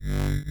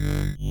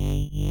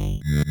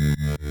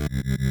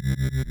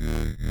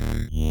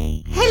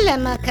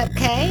Lemma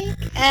Cupcake,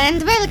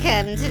 and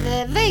welcome to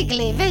the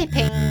vaguely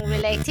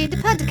vaping-related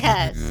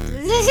podcast.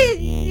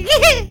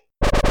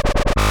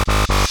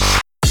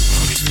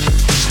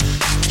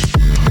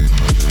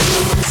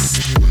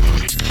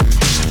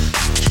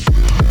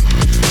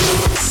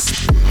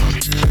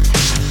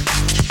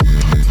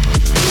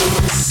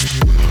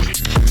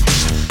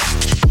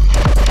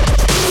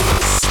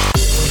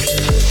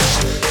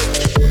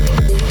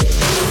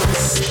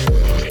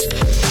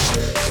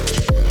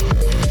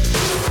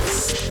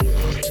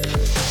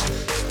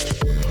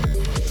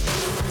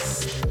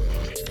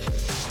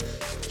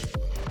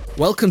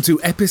 Welcome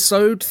to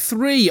episode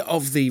 3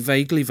 of the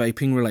Vaguely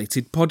Vaping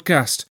Related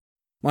podcast.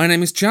 My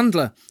name is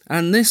Chandler,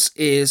 and this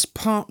is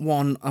part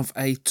 1 of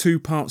a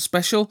 2-part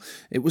special.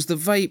 It was the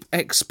Vape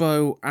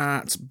Expo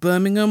at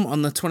Birmingham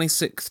on the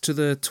 26th to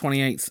the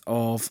 28th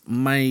of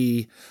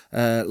May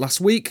last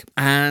week,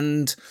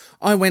 and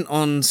I went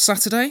on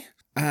Saturday.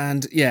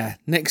 And yeah,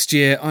 next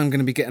year I'm going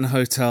to be getting a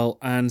hotel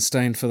and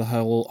staying for the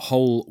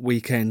whole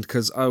weekend,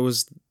 because I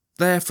was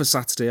there for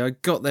Saturday. I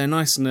got there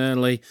nice and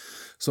early.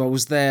 So I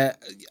was there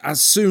as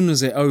soon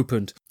as it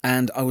opened,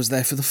 and I was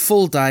there for the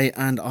full day,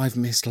 and I've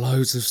missed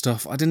loads of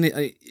stuff.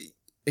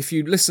 If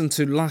you listen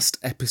to last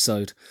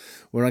episode,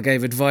 where I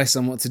gave advice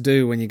on what to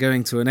do when you're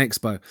going to an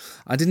expo,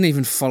 I didn't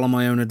even follow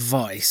my own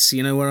advice,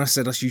 where I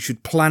said you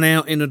should plan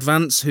out in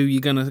advance who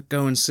you're going to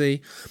go and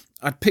see.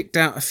 I'd picked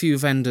out a few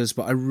vendors,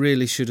 but I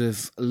really should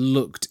have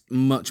looked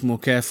much more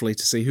carefully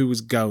to see who was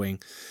going,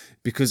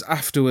 because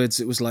afterwards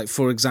it was like,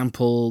 for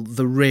example,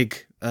 the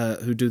Rig,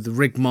 who do the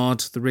Rig mod,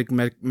 the Rig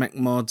mech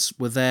mods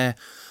were there.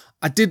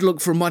 I did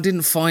look for them, I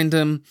didn't find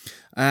them,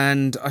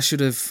 and I should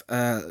have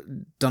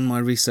done my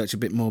research a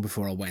bit more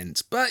before I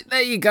went. But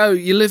there you go,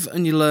 you live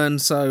and you learn,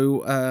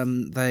 so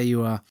there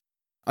you are.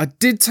 I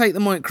did take the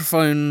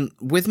microphone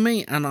with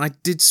me, and I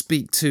did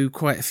speak to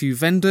quite a few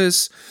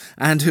vendors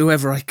and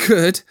whoever I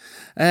could,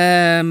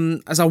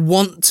 as I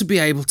want to be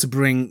able to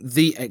bring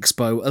the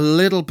expo, a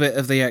little bit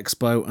of the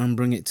expo, and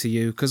bring it to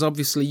you, because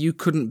obviously you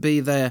couldn't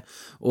be there,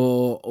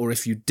 or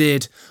if you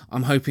did,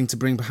 I'm hoping to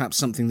bring perhaps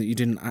something that you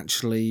didn't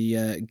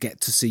actually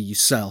get to see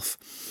yourself.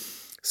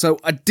 So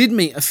I did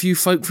meet a few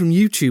folk from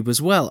YouTube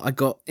as well. I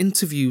got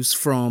interviews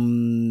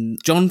from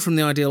John from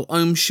the Ideal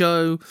Ohm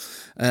Show.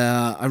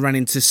 I ran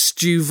into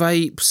Stu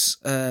Vapes,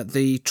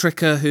 the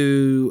tricker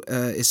who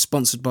is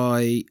sponsored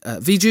by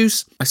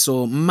V-Juice. I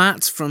saw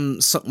Matt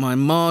from Suck My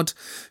Mod,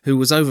 who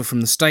was over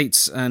from the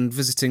States and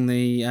visiting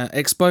the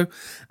expo.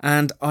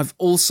 And I've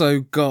also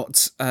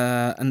got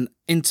an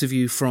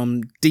interview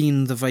from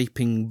Dean the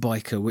Vaping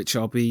Biker, which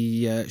I'll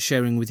be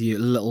sharing with you a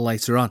little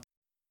later on.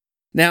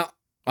 Now,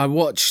 I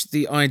watch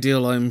the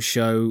Ideal Ohm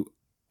Show,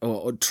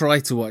 or try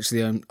to watch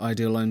the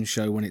Ideal Ohm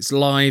Show when it's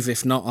live.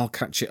 If not, I'll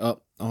catch it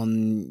up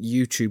on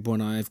YouTube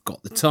when I've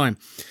got the time.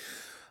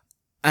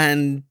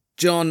 And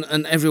John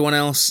and everyone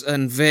else,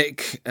 and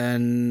Vic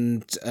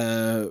and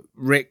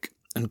Rick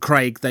and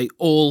Craig, they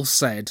all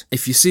said,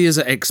 if you see us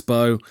at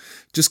Expo,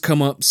 just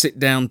come up, sit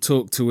down,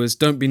 talk to us.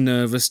 Don't be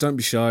nervous, don't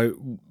be shy.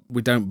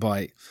 We don't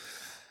bite.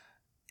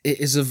 It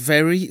is a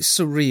very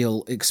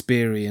surreal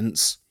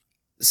experience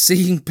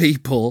seeing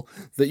people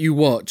that you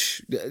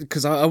watch,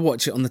 because I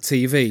watch it on the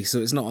TV, so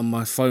it's not on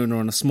my phone or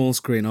on a small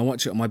screen. I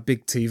watch it on my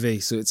big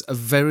TV, so it's a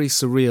very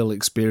surreal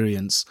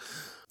experience.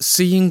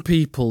 Seeing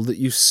people that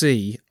you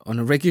see on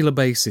a regular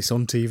basis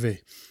on TV,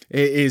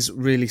 it is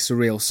really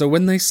surreal. So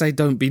when they say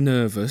don't be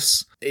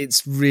nervous,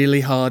 it's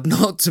really hard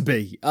not to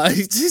be.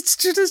 It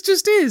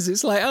just is.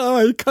 It's like,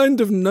 I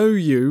kind of know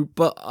you,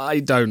 but I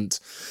don't.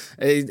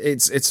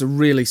 It's a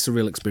really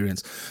surreal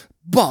experience.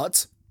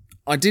 But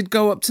I did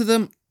go up to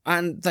them,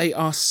 and they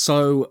are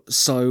so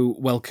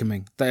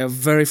welcoming. They are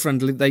very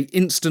friendly. They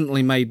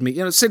instantly made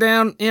me, sit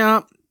down,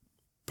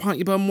 pint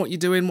your bum, what you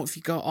doing, what have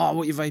you got,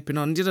 what you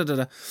vaping on,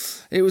 da-da-da-da.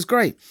 It was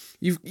great.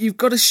 You've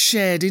got a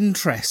shared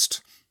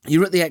interest.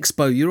 You're at the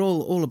expo, you're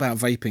all about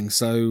vaping,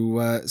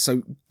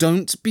 so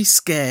don't be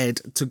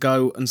scared to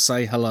go and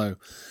say hello.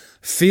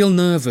 Feel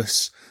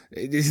nervous.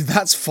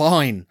 That's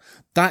fine.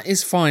 That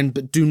is fine,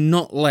 but do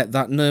not let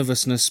that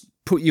nervousness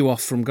put you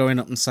off from going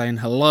up and saying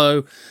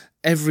hello.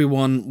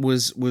 Everyone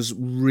was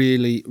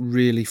really,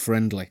 really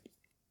friendly.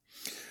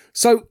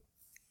 So,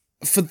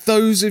 for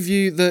those of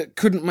you that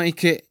couldn't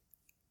make it,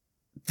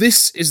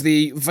 this is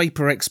the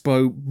Vaper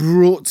Expo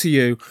brought to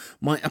you.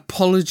 My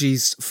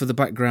apologies for the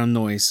background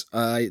noise.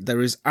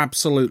 There is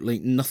absolutely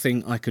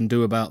nothing I can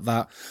do about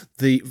that.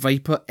 The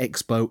Vaper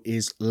Expo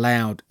is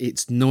loud.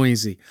 It's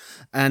noisy.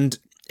 And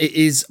it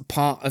is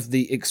part of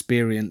the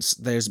experience.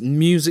 There's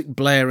music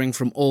blaring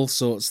from all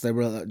sorts. There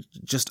were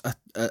just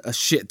a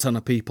shit ton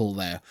of people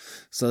there.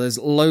 So there's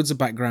loads of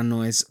background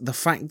noise. The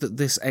fact that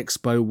this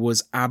expo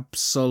was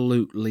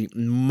absolutely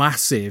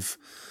massive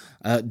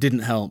didn't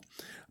help.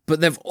 But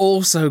they've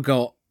also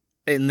got,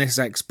 in this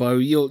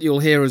expo, you'll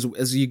hear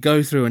as you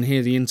go through and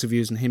hear the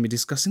interviews and hear me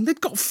discussing, they've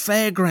got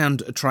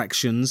fairground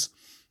attractions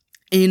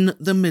in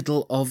the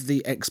middle of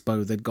the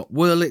expo. They'd got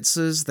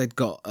Wurlitzers, they'd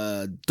got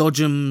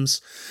Dodgems,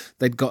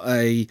 they'd got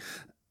a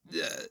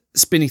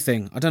spinny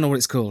thing. I don't know what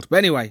it's called. But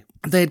anyway,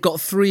 they had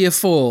got 3 or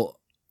 4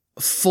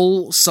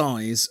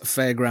 full-size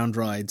fairground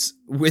rides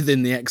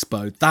within the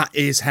Expo. That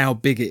is how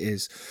big it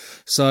is.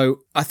 So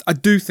I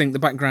do think the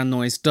background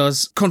noise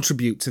does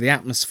contribute to the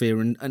atmosphere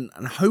and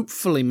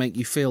hopefully make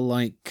you feel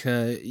like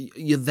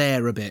you're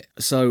there a bit.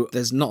 So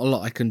there's not a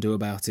lot I can do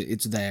about it.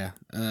 It's there.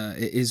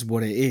 It is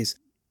what it is.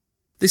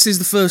 This is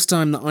the first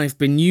time that I've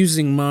been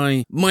using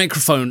my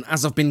microphone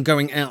as I've been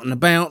going out and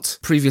about.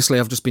 Previously,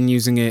 I've just been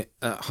using it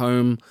at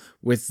home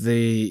with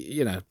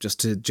just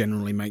to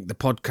generally make the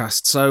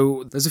podcast.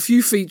 So there's a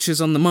few features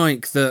on the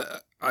mic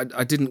that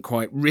I didn't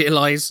quite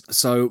realise.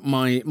 So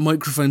my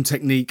microphone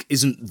technique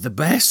isn't the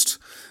best.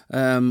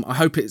 I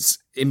hope it's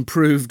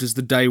improved as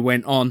the day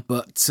went on,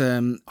 but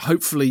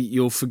hopefully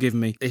you'll forgive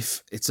me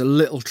if it's a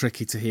little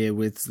tricky to hear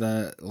with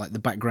the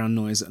background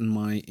noise and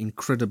my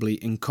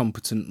incredibly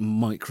incompetent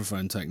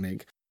microphone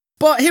technique.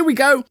 But here we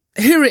go.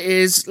 Here it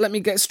is. Let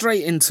me get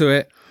straight into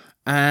it.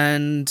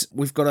 And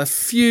we've got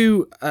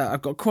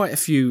I've got quite a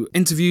few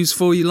interviews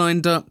for you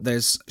lined up.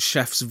 There's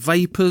Chef's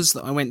Vapers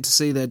that I went to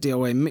see, their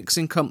DIY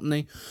mixing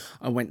company.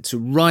 I went to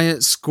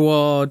Riot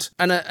Squad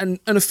and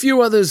a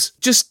few others.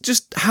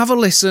 Just have a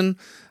listen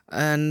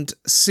and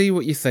see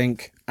what you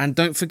think. And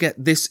don't forget,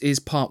 this is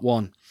part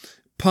 1.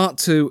 Part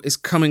 2 is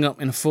coming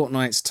up in a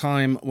fortnight's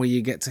time, where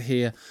you get to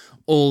hear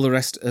all the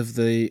rest of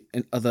the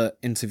other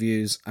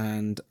interviews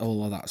and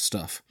all of that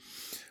stuff.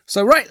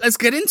 So right, let's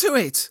get into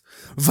it.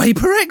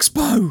 Vaper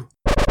Expo!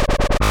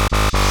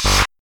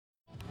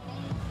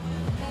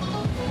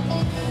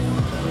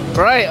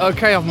 Right,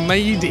 okay, I've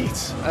made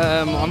it.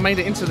 I made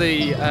it into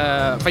the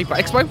Vaper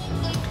Expo.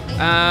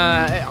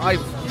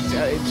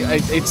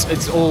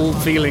 It's all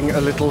feeling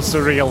a little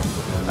surreal.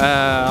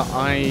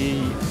 I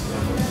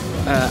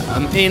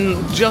am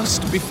in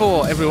just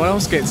before everyone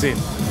else gets in,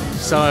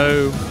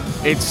 so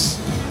it's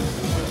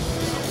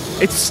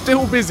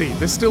still busy.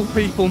 There's still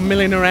people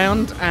milling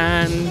around,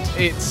 and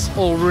it's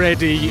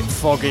already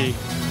foggy.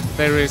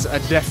 There is a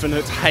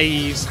definite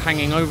haze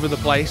hanging over the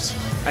place,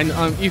 and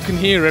you can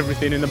hear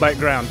everything in the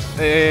background.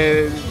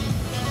 The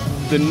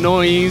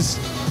noise.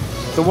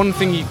 The one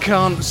thing you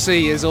can't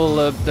see is all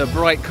the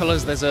bright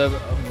colours. There's a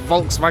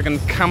Volkswagen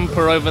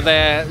camper over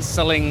there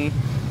selling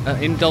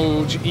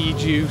Indulge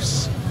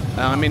e-juice.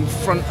 I'm in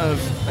front of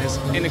there's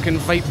Innokin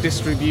Vape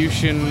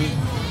Distribution,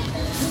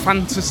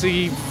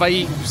 Fantasy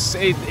Vapes.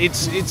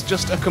 It's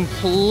just a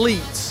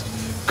complete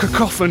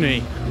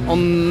cacophony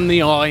on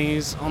the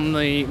eyes, on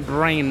the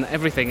brain,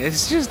 everything.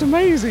 It's just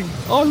amazing.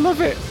 I love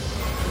it.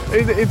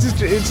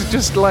 It's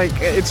just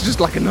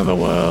like another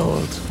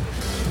world.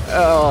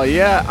 Oh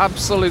yeah,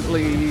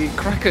 absolutely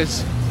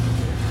crackers.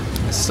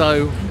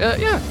 So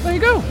yeah, there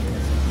you go.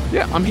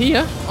 Yeah, I'm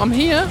here.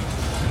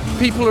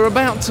 People are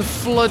about to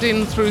flood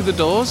in through the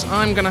doors.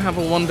 I'm going to have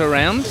a wander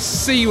around,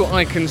 see what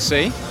I can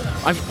see.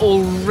 I've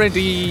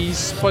already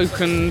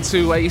spoken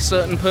to a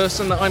certain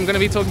person that I'm going to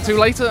be talking to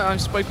later.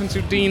 I've spoken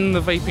to Dean,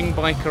 the vaping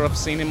biker. I've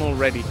seen him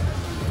already.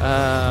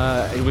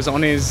 He was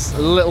on his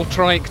little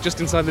trike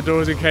just inside the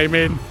door as he came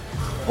in.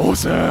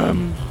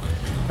 Awesome!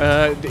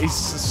 He's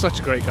such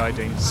a great guy,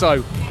 Dean.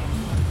 So,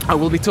 I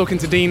will be talking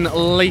to Dean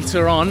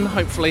later on,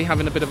 hopefully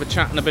having a bit of a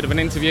chat and a bit of an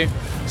interview.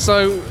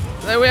 So,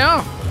 there we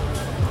are.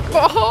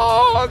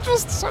 Oh,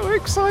 just so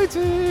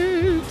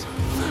excited!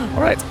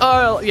 Alright,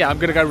 I'm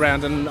going to go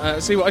around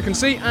and see what I can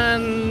see,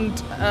 and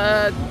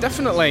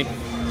definitely.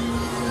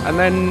 And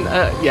then,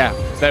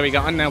 there we go.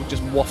 I'm now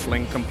just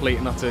waffling complete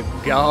and utter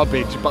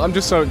garbage, but I'm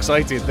just so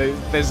excited.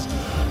 There's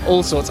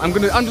all sorts. I'm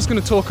just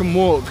going to talk and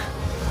walk.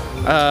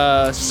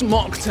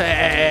 Smock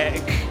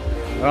Tech.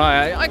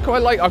 Right, I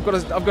quite like. I've got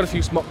a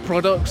few Smock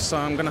products, so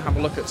I'm going to have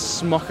a look at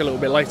Smock a little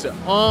bit later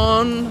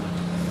on.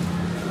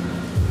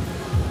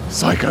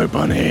 Psycho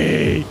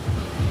Bunny.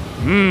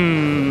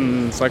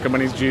 Psycho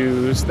Bunny's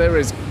juice. There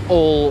is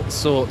all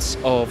sorts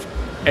of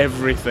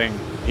everything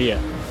here.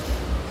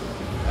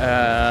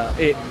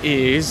 It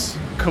is,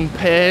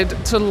 compared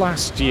to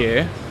last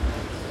year,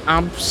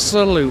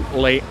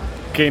 absolutely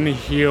fucking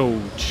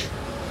huge.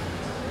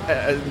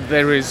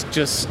 There is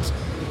just...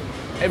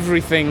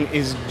 everything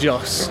is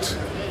just...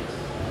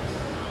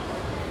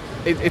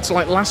 It's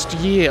like last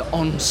year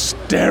on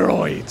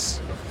steroids.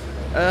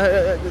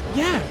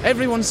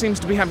 Everyone seems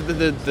to be having...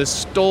 The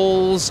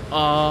stalls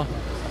are...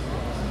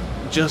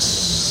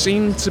 just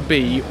seem to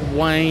be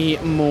way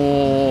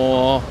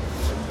more...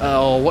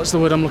 what's the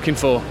word I'm looking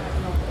for?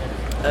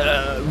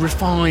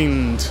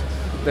 Refined.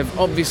 They've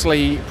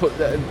obviously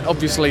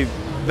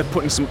they're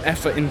putting some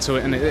effort into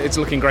it, and it's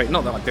looking great.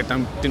 Not that I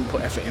didn't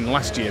put effort in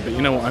last year, but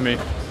you know what I mean.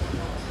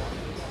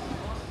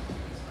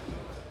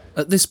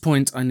 At this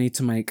point, I need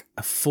to make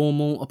a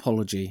formal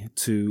apology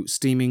to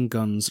Steaming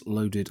Guns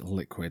Loaded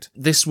Liquid.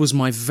 This was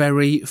my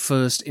very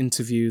first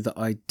interview that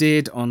I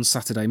did on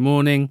Saturday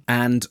morning,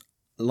 and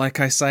like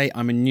I say,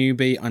 I'm a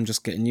newbie. I'm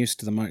just getting used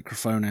to the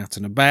microphone out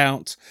and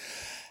about,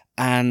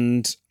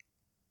 and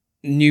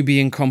newbie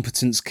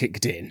incompetence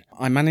kicked in.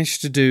 I managed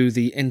to do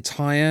the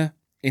entire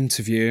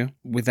interview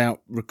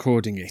without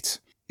recording it.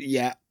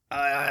 Yeah,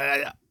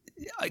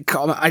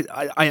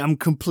 I am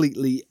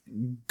completely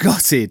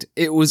gutted.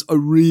 It was a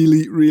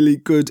really, really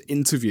good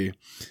interview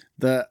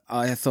that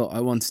I thought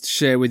I wanted to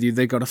share with you.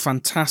 They got a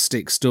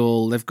fantastic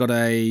stall. They've got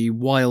a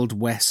Wild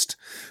West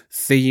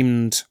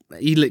themed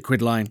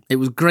e-liquid line. It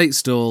was a great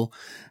stall.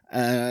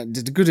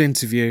 Did a good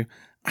interview.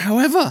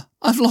 However,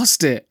 I've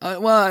lost it.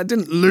 I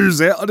didn't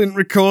lose it. I didn't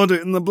record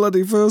it in the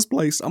bloody first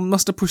place. I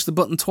must have pushed the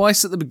button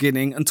twice at the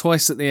beginning and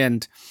twice at the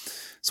end.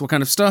 So I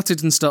kind of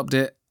started and stopped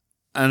it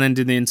and then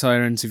did the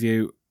entire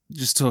interview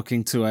just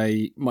talking to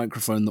a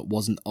microphone that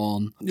wasn't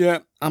on. Yeah,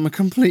 I'm a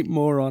complete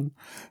moron.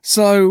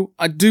 So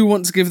I do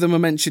want to give them a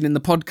mention in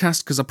the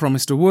podcast because I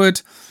promised I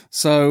would.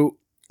 So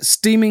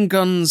Steaming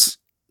Guns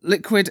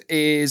Liquid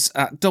is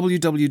at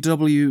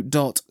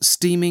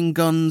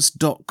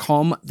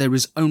www.steamingguns.com. There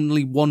is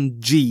only one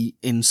G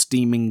in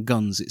Steaming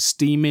Guns. It's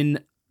Steaming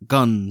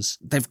Guns.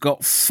 They've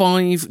got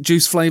 5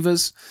 juice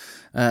flavours.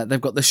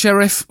 They've got the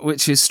Sheriff,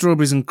 which is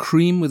strawberries and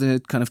cream with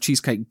a kind of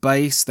cheesecake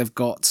base. They've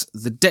got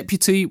the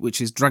Deputy,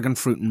 which is dragon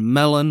fruit and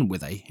melon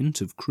with a hint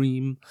of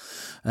cream.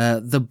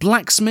 The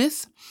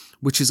Blacksmith,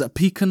 which is a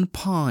pecan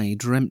pie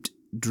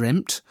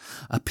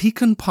a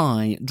pecan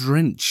pie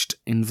drenched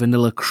in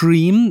vanilla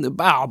cream.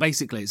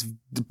 Basically, it's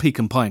the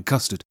pecan pie and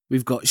custard.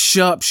 We've got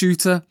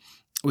Sharpshooter,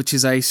 which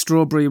is a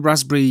strawberry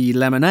raspberry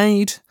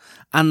lemonade.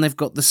 And they've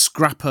got the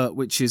Scrapper,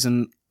 which is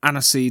an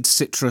aniseed,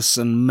 citrus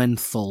and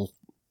menthol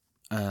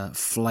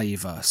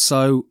flavour.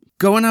 So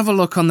go and have a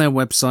look on their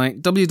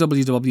website,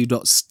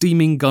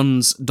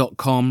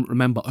 www.steamingguns.com.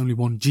 Remember, only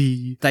one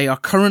G. They are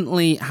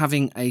currently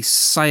having a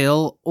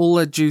sale. All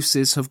their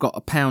juices have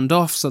got £1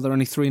 off, so they're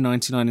only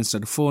 $3.99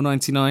 instead of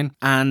 $4.99.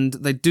 And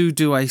they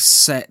do a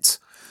set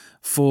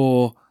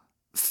for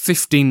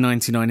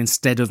 $15.99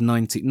 instead of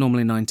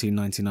normally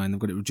 $19.99. They've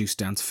got it reduced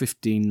down to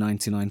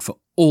 $15.99 for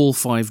all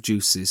 5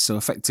 juices. So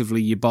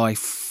effectively, you buy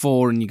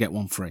 4 and you get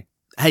 1 free.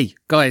 Hey,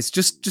 guys,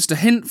 just a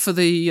hint for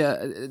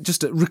the,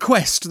 just a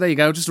request, there you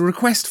go, just a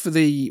request for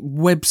the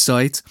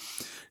website.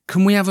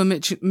 Can we have a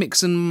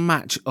mix and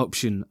match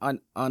option?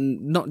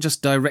 I'm not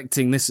just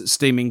directing this at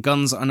Steaming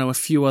Guns. I know a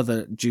few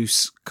other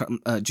juice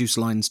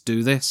lines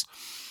do this,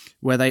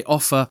 where they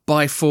offer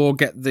buy 4,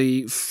 get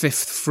the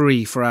 5th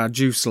free for our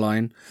juice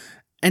line.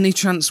 Any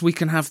chance we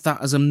can have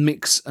that as a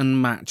mix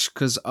and match?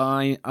 Because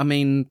I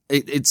mean,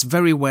 it's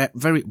very rare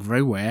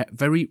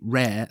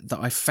that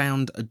I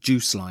found a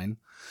juice line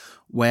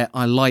where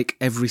I like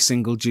every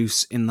single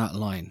juice in that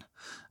line.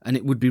 And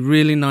it would be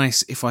really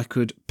nice if I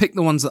could pick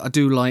the ones that I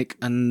do like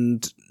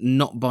and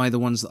not buy the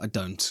ones that I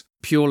don't.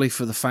 Purely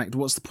for the fact,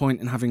 what's the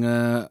point in having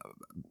a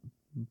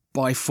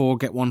buy 4,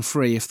 get 1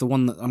 free if the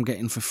one that I'm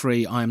getting for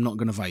free, I am not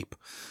going to vape?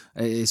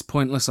 It is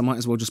pointless, I might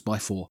as well just buy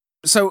 4.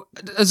 So,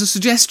 as a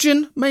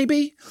suggestion,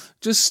 maybe,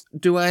 just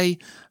do a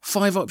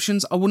 5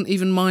 options. I wouldn't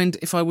even mind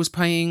if I was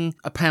paying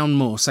 £1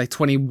 more, say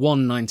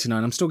 $21.99.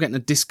 I'm still getting a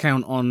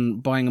discount on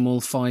buying them all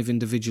 5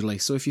 individually.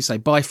 So if you say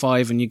buy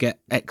 5 and you get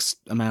X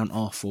amount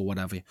off or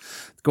whatever,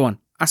 go on,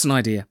 that's an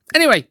idea.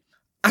 Anyway,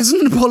 as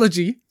an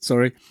apology,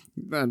 sorry,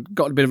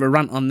 got a bit of a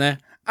rant on there.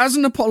 As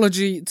an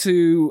apology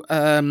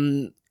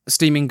to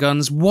Steaming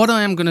Guns, what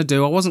I am going to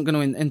do, I wasn't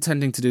going to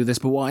intending to do this,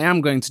 but what I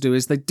am going to do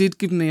is they did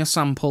give me a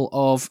sample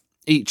of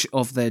each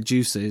of their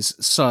juices.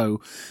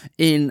 So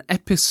in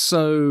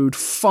episode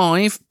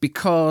 5,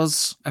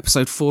 because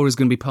episode 4 is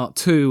going to be part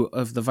 2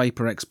 of the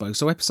Vaper Expo,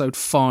 so episode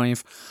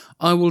 5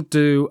 I will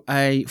do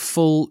a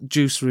full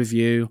juice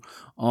review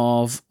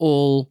of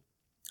all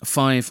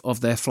 5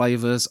 of their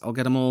flavours. I'll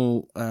get them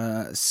all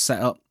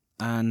set up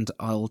and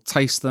I'll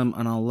taste them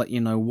and I'll let you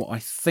know what I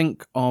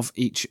think of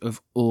each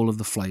of all of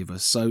the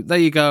flavours. So there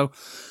you go.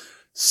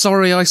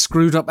 Sorry I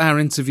screwed up our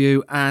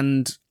interview,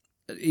 and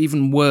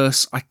even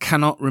worse, I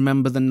cannot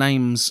remember the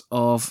names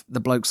of the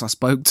blokes I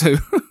spoke to.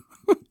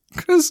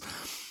 because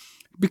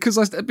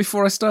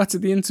before I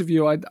started the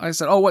interview, I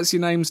said, what's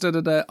your name?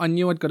 I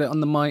knew I'd got it on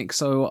the mic,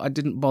 so I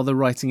didn't bother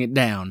writing it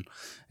down,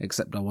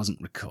 except I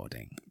wasn't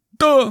recording.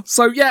 Duh!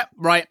 So yeah,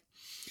 right.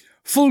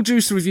 Full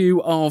juice review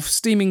of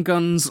Steaming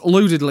Guns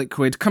Loaded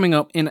Liquid coming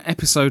up in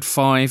episode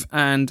 5,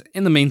 and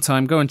in the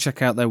meantime, go and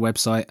check out their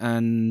website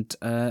and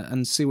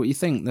see what you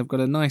think. They've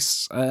got a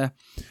nice,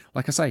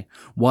 like I say,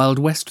 Wild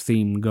West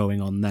theme going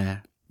on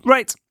there.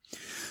 Right,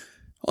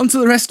 on to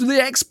the rest of the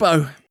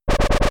expo.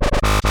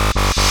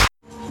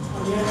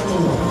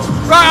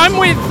 Right, I'm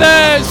with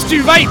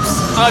Stu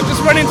Vapes. I've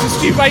just run into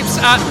Stu Vapes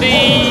at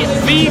the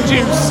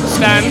V-Juice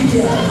stand.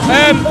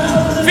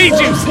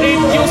 V-Juice,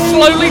 you're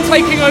slowly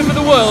taking over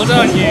the world,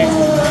 aren't you?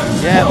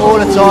 Yeah, all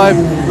the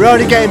time. We're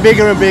only getting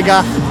bigger and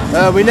bigger.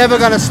 We're never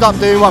going to stop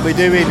doing what we're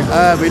doing.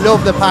 We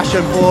love the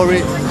passion for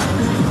it,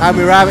 and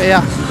we're out here.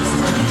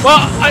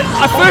 Well,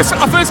 I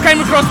first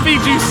came across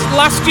V-Juice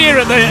last year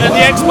at the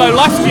Expo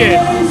last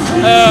year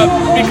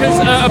because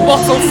a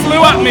bottle flew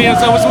at me as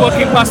I was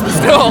walking past the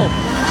stall.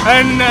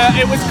 And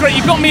it was great.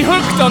 You got me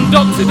hooked on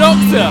Dr.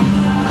 Doctor.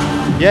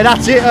 Yeah,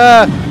 that's it.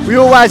 We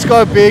always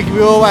go big.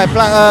 We always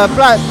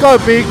go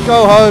big,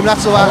 go home.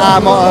 That's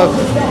our motto.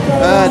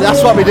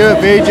 That's what we do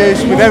at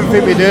V-Juice with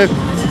everything we do.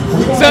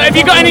 So have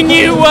you got any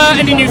new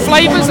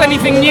flavours,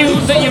 anything new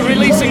that you're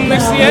releasing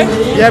this year?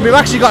 Yeah, we've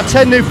actually got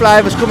 10 new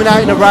flavours coming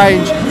out in the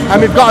range,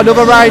 and we've got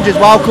another range as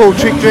well called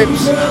Trick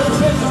Drips.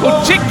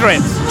 Called Chick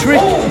Drips?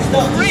 Trick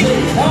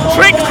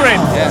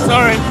Drips, yeah.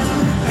 Sorry.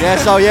 Yeah,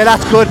 so yeah,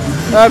 that's good.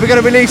 We're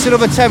going to release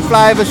another 10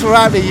 flavours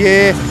throughout the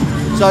year,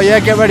 so yeah,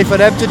 get ready for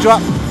them to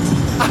drop.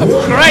 Oh,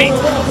 great,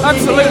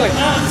 absolutely.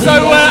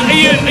 So, are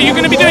you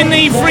going to be doing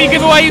the free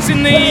giveaways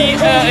in the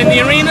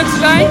arena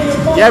today?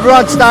 Yeah, we're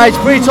on stage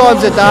 3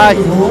 times a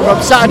day, from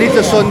Saturday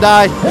to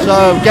Sunday.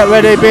 So get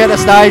ready, be at the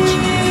stage.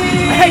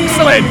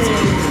 Excellent.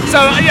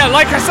 So yeah,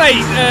 like I say,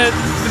 the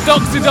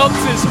Doctor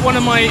is one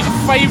of my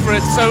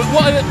favourites. So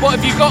what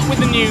have you got with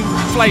the new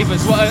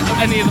flavours? What are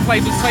any of the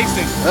flavours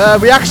tasting?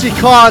 We actually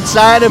can't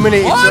say at the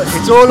minute.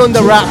 It's all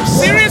under wraps.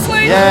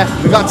 Seriously? Yeah,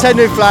 we've got 10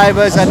 new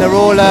flavours and they're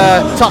all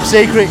top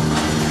secret.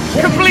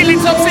 Completely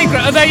top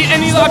secret. Are they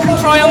any that I can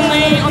try on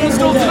the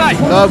store today?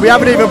 We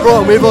haven't even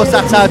brought them with us.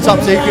 That's how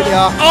top secret they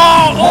are.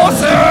 Oh,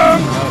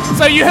 awesome!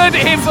 So you heard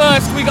it here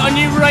first. We got a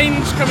new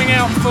range coming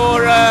out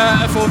for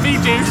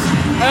V-Juice.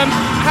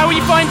 How are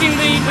you finding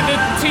the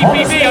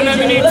TPD? I know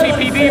the new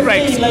TPD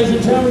rates.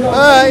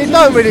 It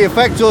don't really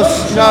affect us.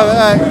 You know,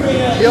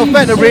 it'll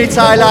affect the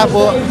retailer,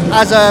 but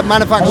as a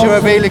manufacturer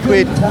of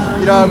e-liquid,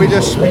 you know, we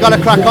got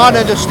to crack on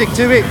and just stick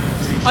to it.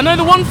 I know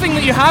the one thing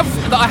that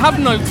I have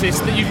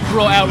noticed that you've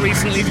brought out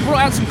recently is you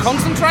brought out some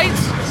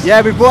concentrates.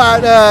 Yeah, we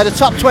brought out the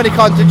top 20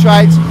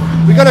 concentrates.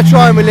 We're going to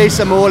try and release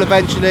them all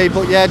eventually,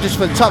 but yeah, just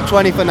for the top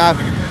 20 for now.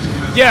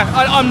 Yeah,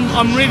 I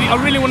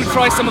really want to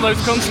try some of those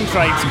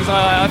concentrates because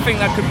I think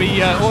that could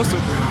be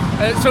awesome.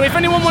 So if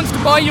anyone wants to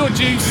buy your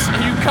juice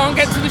who can't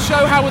get to the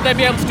show, how would they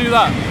be able to do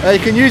that? You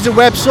can use the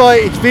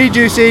website. It's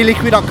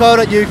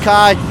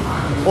vjuiceeliquid.co.uk,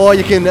 or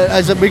you can,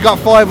 we got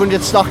 500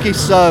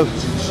 stockists, so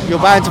you're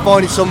bound to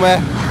find it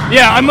somewhere.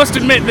 Yeah, I must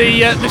admit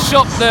the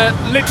shop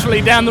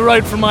literally down the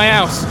road from my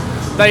house,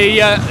 they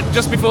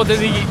just before the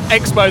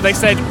expo they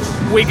said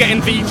we're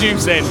getting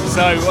V-Juice in.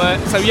 So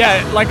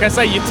yeah, like I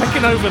say, you're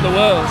taking over the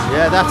world.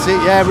 Yeah, that's it.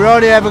 Yeah, we're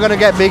only ever going to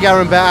get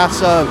bigger and better,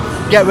 so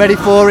get ready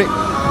for it.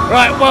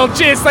 Right, well,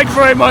 cheers, thank you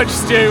very much,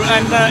 Stu,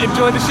 and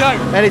enjoy the show.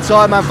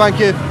 Anytime, man, thank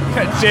you.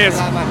 Cheers.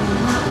 Right, man.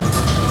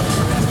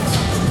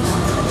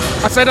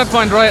 I said I'd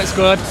find Riot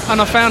Squad,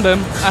 and I found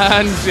them,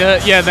 and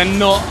yeah, they're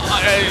not.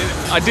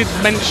 I did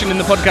mention in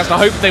the podcast I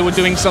hope they were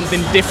doing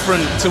something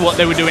different to what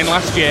they were doing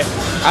last year,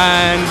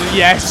 and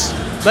yes,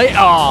 they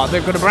are.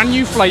 They've got a brand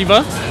new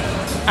flavour,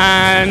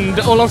 and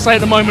all I'll say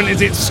at the moment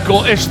is it's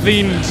Scottish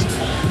themed.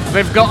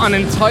 They've got an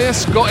entire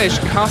Scottish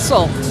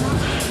castle.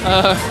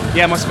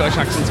 Yeah, my Scottish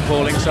accent's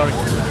appalling, sorry.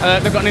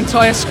 They've got an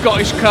entire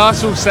Scottish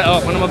castle set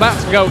up, and I'm about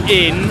to go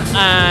in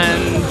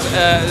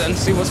and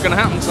see what's going to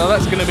happen, so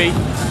that's going to be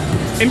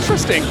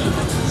interesting.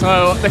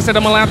 So they said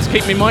I'm allowed to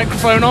keep my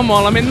microphone on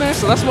while I'm in there,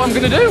 so that's what I'm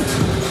going to do.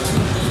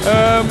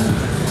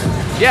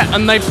 Yeah,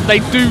 and they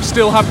do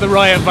still have the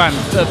Riot van.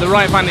 The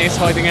Riot van is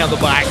hiding out the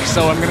back,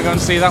 so I'm going to go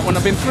and see that when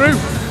I've been through.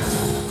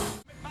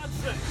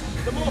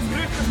 The most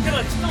ruthless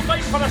killer still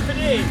fighting for us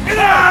today.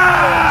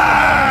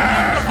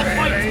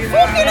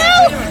 Fucking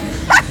hell!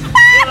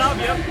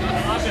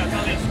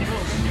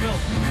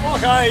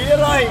 Okay, you're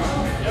right.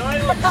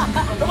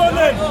 Come on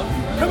then.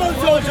 Come on,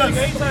 soldiers.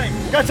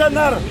 Get in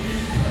there.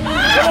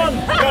 Come on,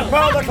 you're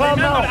part of the clan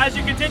now. As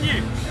you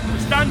continue,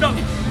 stand up.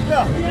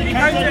 Yeah. Be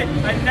counted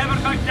and never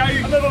back down.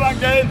 And never back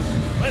down.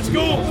 Let's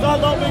go.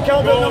 Stand up, be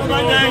counted, never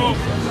back down.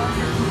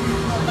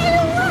 Are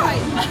you alright?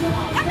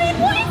 I mean,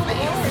 what is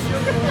this?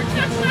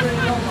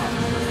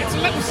 It's a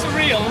little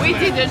surreal. We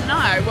didn't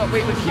know what we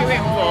were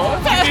queuing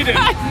for. You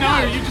didn't?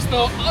 No, you just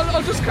thought,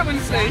 I'll just come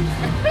and see.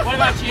 What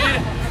about you?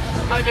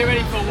 Are you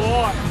ready for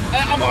war?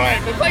 I'm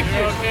alright, but thank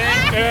you.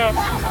 Okay.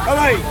 Yeah. All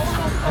right.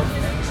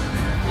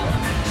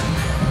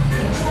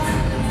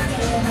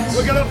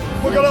 We're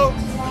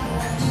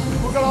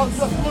gonna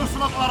just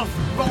loosen up our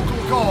vocal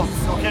cords,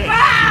 okay?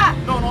 Ah!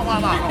 No, not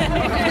like that.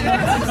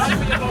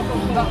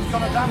 That's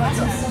gonna damage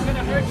us. You're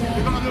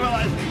gonna do it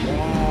like this. You're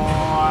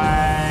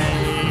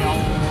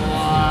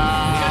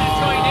gonna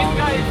join in,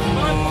 guys. Come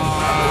on.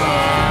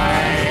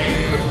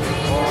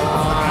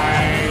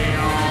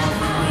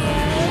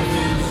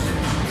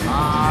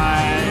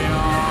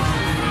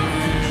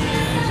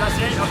 That's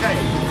it, okay.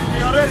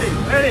 You're ready?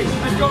 Ready?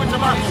 Let's go into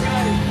battle.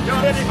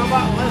 You're ready for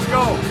battle, let's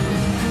go.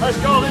 Let's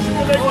go, this is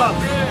the big one.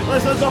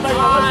 This is the big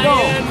one, let's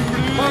go.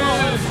 Come on,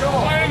 let's go.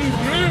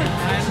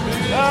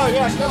 Oh,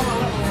 yeah, come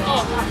on.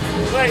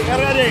 Right, you're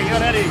ready,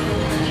 you're ready.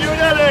 You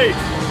ready?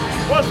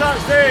 What's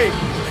that say?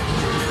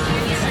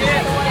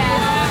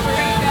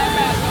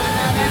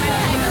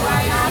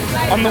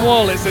 On the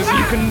wall it says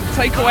you can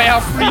take away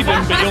our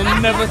freedom, but you'll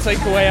never take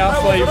away our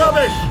That was flavour.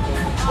 rubbish.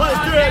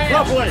 Let's do it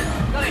properly.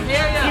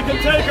 You can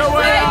take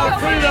away our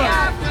freedom,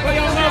 but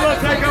you'll never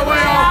take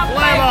away our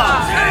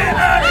flavour.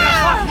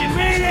 You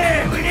mean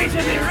it? We need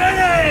to be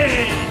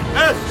ready.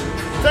 Yes,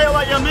 say it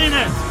like you mean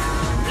it.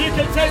 You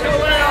can take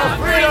away our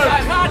freedom,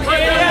 but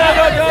you'll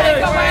never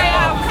take away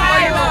our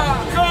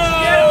flavour. Go!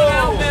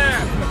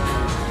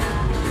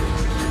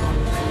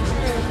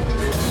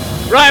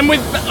 Right, I'm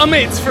with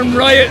Amit from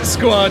Riot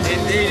Squad,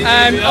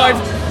 and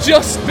I've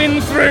just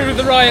been through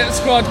the Riot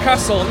Squad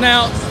castle.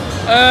 Now,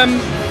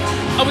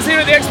 I was here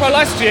at the Expo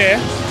last year,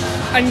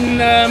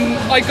 and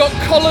I got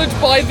collared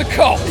by the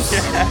cops,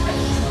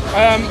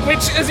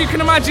 which, as you can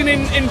imagine,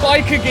 in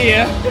biker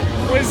gear,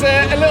 was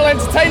a little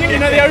entertaining. You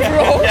know, the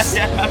overalls.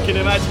 Yeah, I can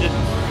imagine.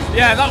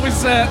 Yeah, that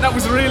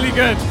was really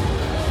good.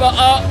 But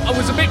I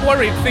was a bit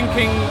worried,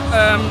 thinking,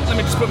 let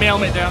me just put my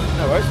helmet down.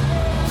 No worries.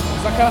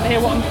 'Cause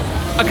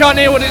I can't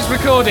hear what it's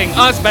recording.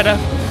 Oh, it's better.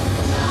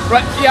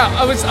 Right, yeah,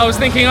 I was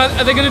thinking,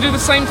 are they going to do the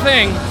same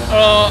thing,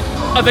 or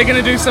are they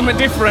going to do something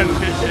different?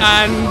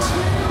 And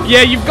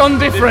yeah, you've gone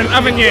different,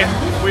 haven't you?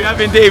 We have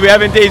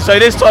indeed. So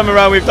this time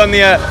around, we've done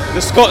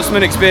the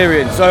Scotsman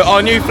experience. So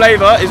our new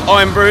flavour is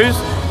Iron Brews,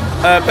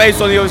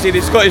 based on obviously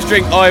the Scottish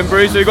drink Iron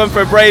Brews. So we've gone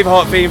for a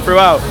Braveheart theme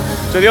throughout.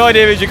 So the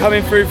idea is you're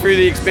coming through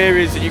the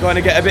experience, that you kind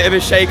of get a bit of a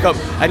shake-up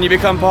and you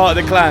become part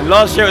of the clan.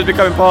 Last year it was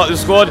becoming part of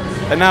the squad,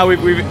 and now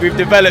we've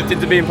developed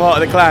into being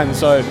part of the clan.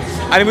 So,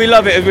 and we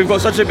love it, as we've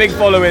got such a big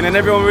following and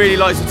everyone really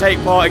likes to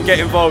take part and get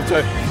involved.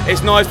 So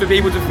it's nice for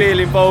people to feel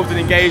involved and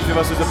engaged with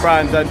us as a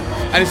brand, and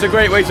it's a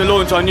great way to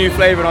launch our new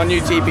flavour and our new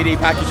TPD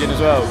packaging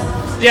as well.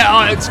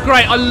 Yeah, it's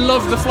great. I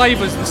love the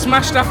flavours. The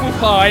smashed apple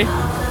pie,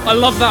 I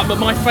love that, but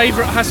my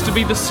favourite has to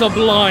be the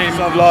Sublime.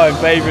 Sublime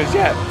favourites,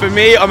 yeah. For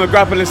me, I'm a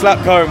grapple and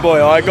slap current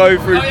boy. I go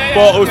through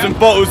bottles and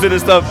bottles of the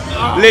stuff,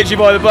 literally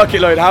by the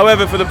bucket load.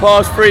 However, for the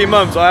past 3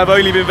 months, I have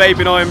only been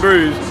vaping Iron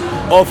Brews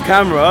off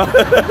camera.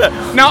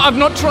 Now, I've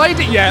not tried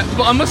it yet,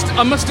 but I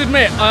must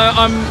admit,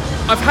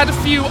 I've had a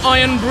few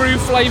Iron Brew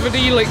flavoured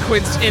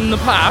e-liquids in the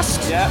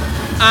past,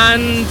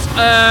 and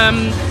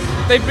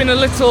they've been a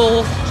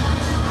little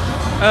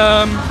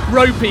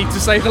ropey, to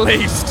say the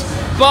least.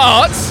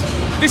 But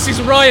this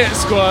is Riot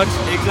Squad.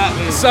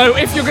 Exactly. So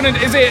if you're gonna,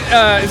 is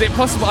it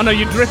possible? I know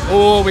you drip.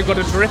 Oh, we've got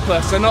a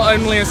dripper. So not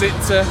only is it,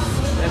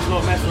 let's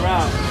not mess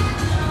around.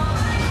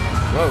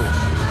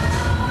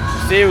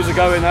 Whoa. Seals are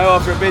going though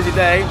after a busy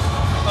day.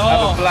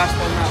 Have a blast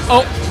on that.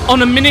 Oh,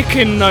 on a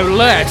Minikin no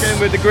less. Minikin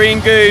with the green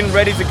goon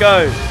ready to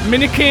go.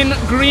 Minikin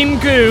green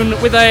goon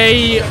with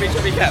a.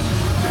 Chubby cap.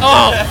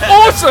 Oh,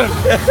 awesome!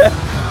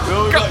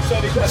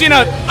 Do you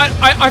know,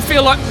 I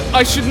feel like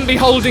I shouldn't be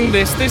holding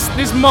this.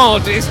 This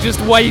mod is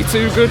just way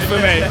too good for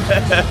me.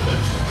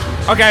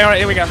 Okay, alright,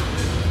 here we go.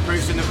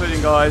 Proof's in the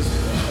pudding, guys.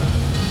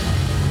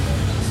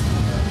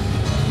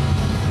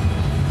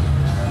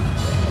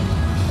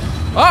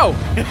 Oh!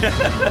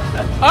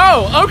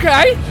 Oh,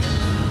 okay!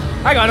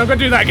 Hang on, I'm gonna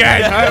do that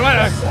again.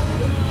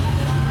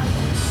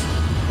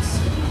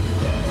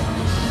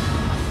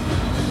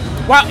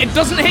 Wow, it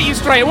doesn't hit you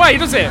straight away,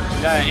 does it?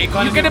 Yeah, it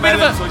kind you of get a bit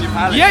of a on your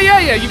palate. Yeah.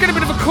 You get a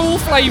bit of a cool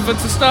flavour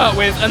to start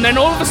with, and then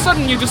all of a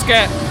sudden you just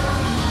get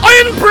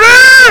Iron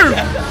Brew.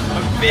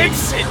 A big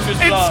citrus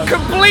blast. It's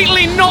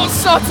completely not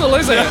subtle,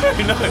 is it?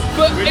 No,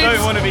 but we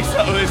don't want to be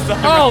subtle this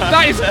time. Oh,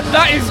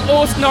 that is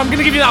awesome. No, I'm going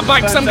to give you that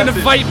back because I'm going to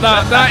vape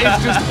that. That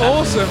is just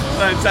awesome.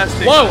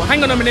 Fantastic. Whoa,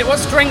 hang on a minute. What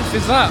strength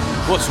is that?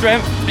 What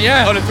strength?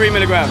 Yeah. On a 3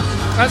 milligram.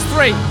 That's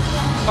 3.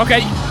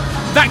 Okay.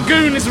 That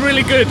goon is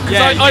really good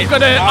because I've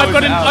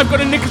got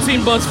a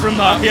nicotine buzz from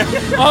that. Yeah.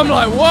 I'm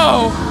like,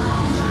 whoa.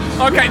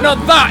 Okay, no,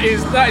 that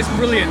is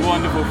brilliant.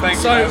 Wonderful, thank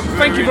you. So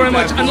thank you very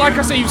much. And like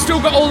I say, you've still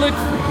got all the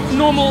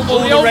normal, all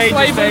the old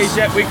flavours.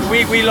 Yeah,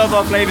 we love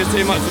our flavours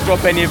too much to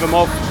drop any of them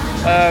off.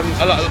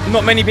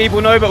 Not many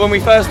people know, but when we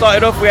first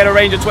started off, we had a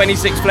range of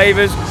 26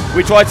 flavours.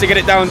 We tried to get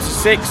it down to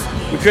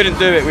 6. We couldn't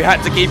do it. We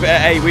had to keep it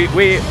at 8.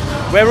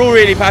 We're all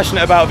really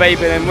passionate about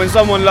vaping, and when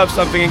someone loves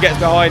something and gets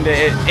behind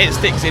it, it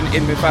sticks in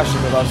with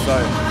passion with us. So.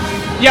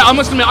 Yeah, I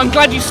must admit, I'm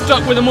glad you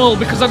stuck with them all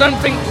because I don't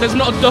think there's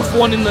not a duff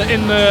one in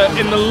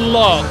the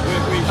lot. We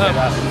appreciate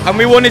that. And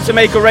we wanted to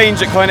make a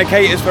range that kind of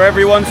caters for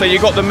everyone. So you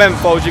got the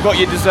menthols, you got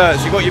your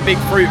desserts, you got your big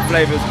fruit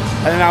flavours,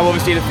 and now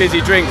obviously the fizzy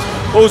drinks.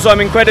 Also,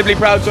 I'm incredibly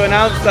proud to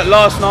announce that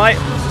last night,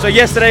 so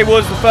yesterday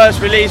was the first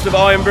release of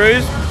Iron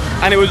Brews,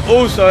 and it was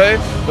also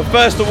the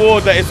first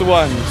award that it's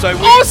won. So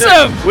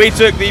we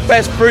took the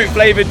best fruit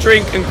flavoured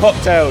drink and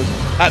cocktails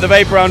at the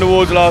Vaper Round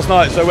Awards last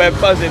night. So we're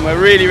buzzing. We're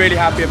really, really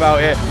happy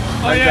about it.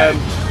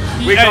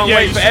 We can't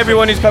wait for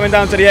everyone who's coming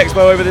down to the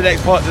Expo over the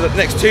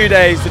next 2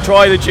 days to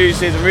try the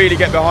juices and really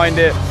get behind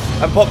it,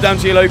 and pop down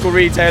to your local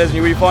retailers and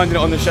you'll be finding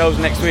it on the shelves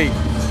next week.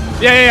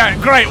 Yeah,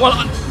 great. Well,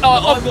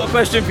 I've got a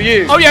question for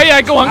you. Oh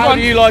yeah, go on. How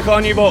do you like our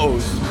new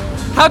bottles?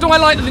 How do I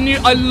like the new?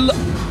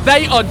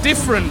 They are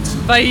different.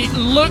 They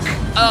look,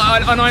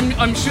 and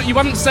I'm sure you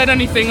haven't said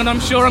anything, and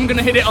I'm sure I'm going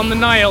to hit it on the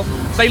nail.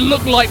 They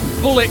look like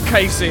bullet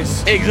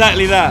cases.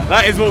 Exactly that.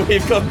 That is what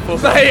we've gone for.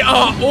 They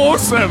are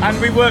awesome. And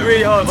we've worked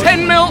really hard.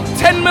 10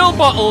 mil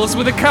bottles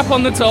with a cap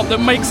on the top that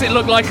makes it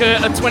look like a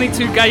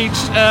 22 gauge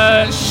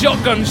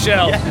shotgun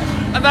shell.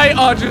 Yeah. And they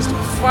are just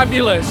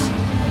fabulous.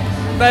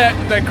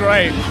 They're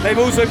great. They've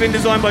also been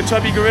designed by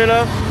Chubby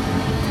Gorilla.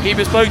 He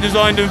bespoke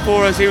designed them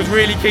for us. He was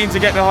really keen to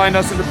get behind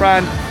us as a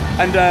brand,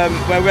 and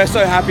we're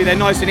so happy. They're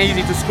nice and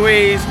easy to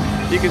squeeze.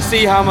 You can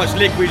see how much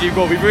liquid you've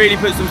got. We've really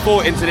put some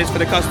thought into this for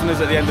the customers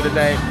at the end of the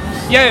day.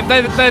 Yeah,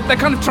 they're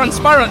kind of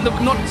transparent,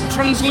 not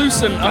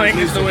translucent, I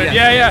think is the word.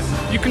 Yeah.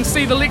 You can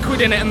see the liquid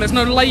in it, and there's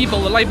no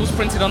label. The label's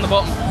printed on the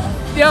bottom.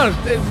 Yeah,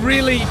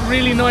 really,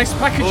 really nice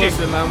packaging.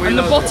 Awesome, man.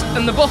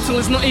 And the bottle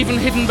is not even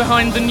hidden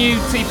behind the new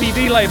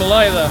TPD label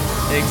either.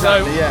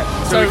 Exactly,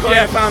 So we kind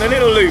of found a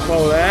little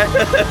loophole there.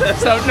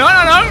 So no.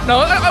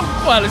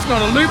 Well, it's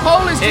not a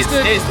loophole. It's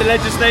the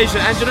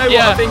legislation, and you know what?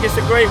 I think it's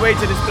a great way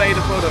to display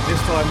the product this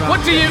time round.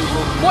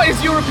 What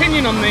is your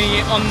opinion on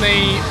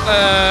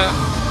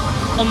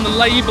the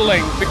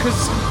labeling?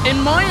 Because in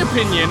my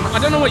opinion, I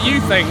don't know what you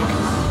think.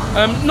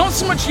 Not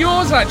so much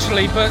yours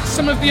actually, but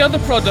some of the other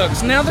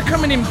products, now they're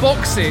coming in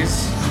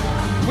boxes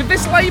with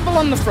this label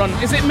on the front.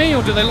 Is it me,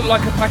 or do they look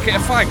like a packet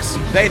of fags?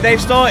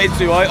 They've started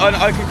to.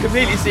 I can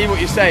completely see what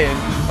you're saying.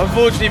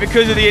 Unfortunately,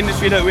 because of the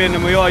industry that we're in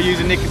and we are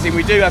using nicotine,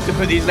 we do have to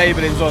put these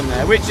labellings on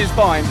there, which is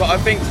fine, but I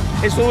think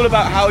it's all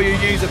about how you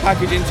use the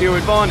packaging to your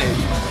advantage.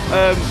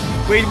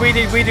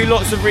 We do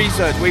lots of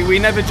research. We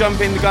never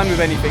jump in the gun with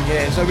anything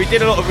here. So we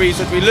did a lot of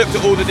research. We looked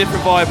at all the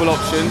different viable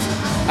options,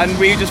 and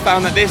we just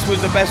found that this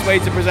was the best way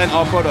to present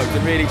our product,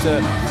 and really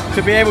to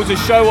be able to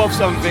show off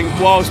something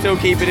while still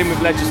keeping in with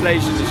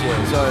legislation this year.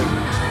 So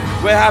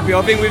we're happy.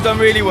 I think we've done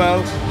really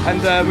well,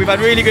 and we've had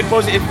really good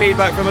positive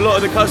feedback from a lot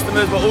of the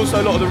customers, but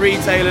also a lot of the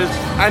retailers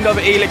and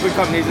other e-liquid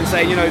companies, and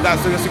saying,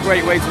 that's a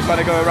great way to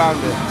kind of go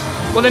around it.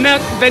 Well,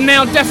 they're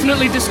now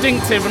definitely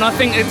distinctive, and I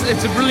think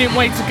it's a brilliant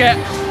way to get.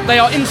 They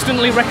are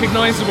instantly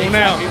recognisable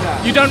now.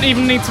 You don't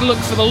even need to look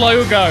for the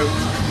logo.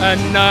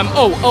 And I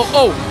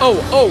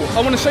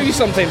want to show you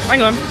something.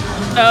 Hang on.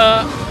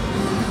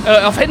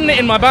 I've hidden it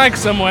in my bag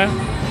somewhere.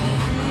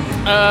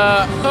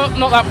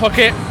 Not that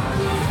pocket.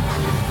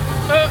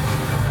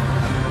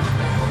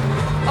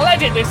 I'll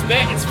edit this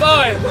bit. It's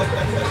fine.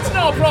 It's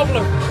not a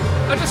problem.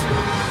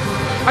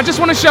 I just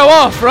want to show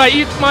off, right?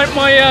 My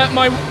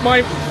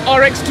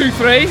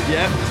RX23.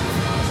 Yeah.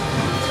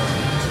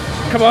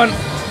 Come on.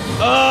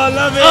 Oh, I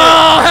love it.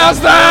 Oh, how's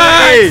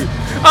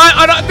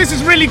that? This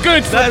is really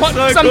good for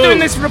I'm doing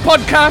this for a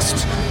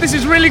podcast. This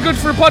is really good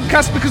for a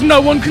podcast because no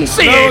one can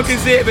see it. No one can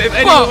see it, but if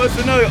anyone wants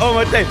to know, oh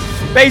my day.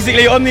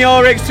 Basically, on the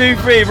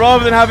RX23,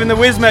 rather than having the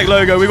Wismec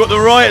logo, we got the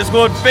Riot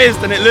Squad fist,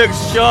 and it looks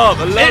sharp.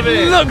 I love it.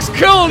 It looks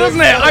cool, doesn't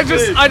it? I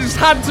just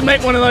had to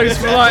make one of those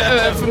for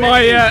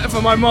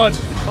my mod.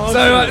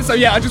 Awesome. So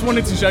I just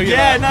wanted to show you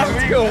that. Yeah, no,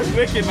 cool. It's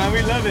wicked, man.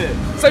 We love it.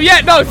 So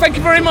thank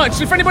you very much.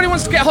 If anybody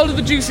wants to get hold of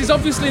the juices,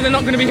 obviously they're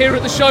not going to be here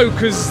at the show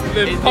because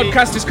the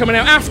podcast is coming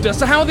out after.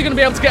 So how are they going to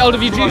be able to get hold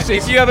of your juices?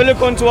 If you have a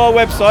look onto our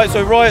website,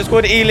 so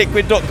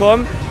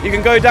riotsquadeliquid.com, you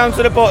can go down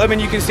to the bottom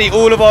and you can see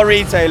all of our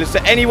retailers. So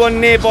anyone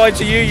nearby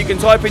to you can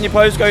type in your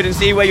postcode and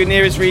see where your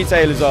nearest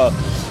retailers are.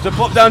 So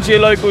pop down to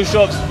your local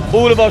shops.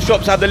 All of our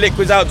shops have the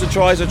liquids out to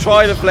try, so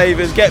try the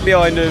flavours, get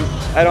behind them,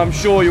 and I'm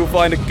sure you'll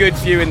find a good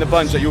few in the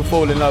bunch that you'll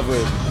fall in love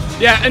with.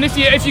 Yeah, and if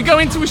you go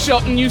into a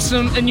shop and you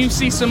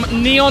see some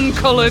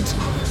neon-coloured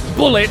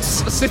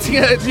bullets sitting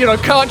at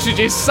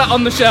cartridges sat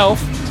on the shelf,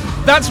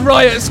 that's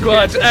Riot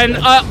Squad. And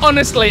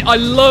honestly, I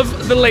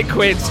love the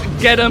liquids.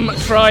 Get them,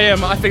 try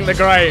them. I think they're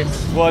great.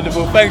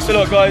 Wonderful. Thanks a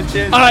lot, guys.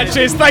 Cheers. All right,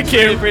 cheers. Thank you.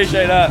 Really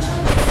appreciate that.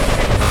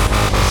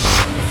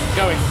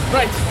 Going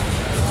right.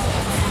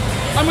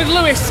 I'm with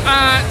Lewis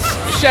at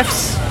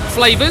Chef's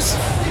Flavours,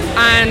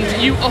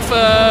 and you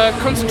offer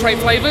concentrate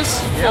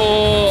flavours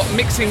for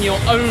mixing your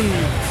own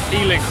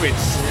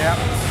e-liquids. Yeah.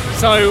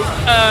 So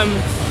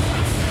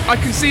I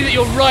can see that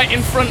you're right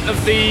in front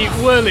of the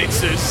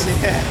Wurlitzers.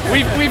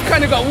 Yeah. We've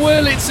kind of got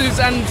Wurlitzers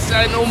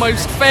and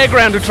almost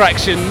fairground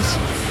attractions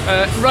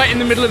right in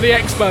the middle of the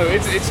expo.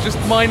 It's just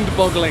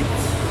mind-boggling.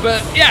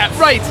 But yeah,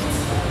 right.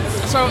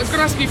 So I was going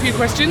to ask you a few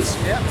questions.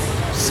 Yeah.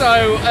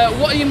 So,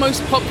 what are your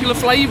most popular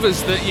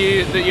flavours that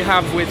you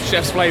have with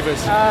Chef's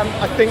Flavours?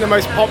 I think the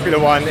most popular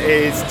one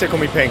is Tickle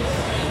Me Pink.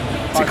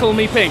 Tickle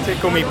Me Pink?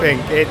 Tickle Me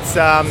Pink. It's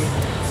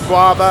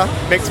guava,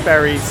 mixed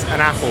berries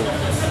and apple.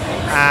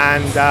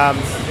 And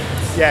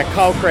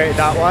Carl created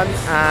that one.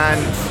 And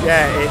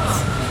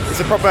it's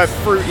a proper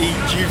fruity,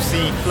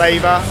 juicy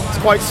flavour. It's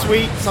quite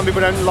sweet. Some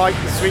people don't like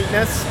the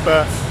sweetness,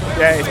 but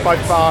it's by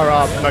far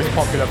our most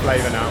popular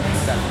flavour now.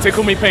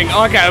 Tickle Me Pink.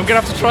 Okay, I'm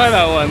gonna have to try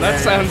that one. That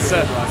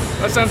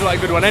sounds like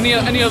a good one. Any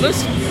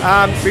others?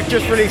 We've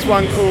just released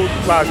one called,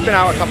 it's been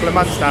out a couple of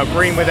months now,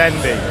 Green with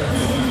Envy,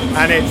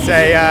 and it's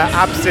a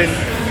absinthe,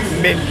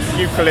 mint,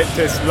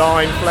 eucalyptus,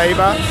 lime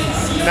flavour.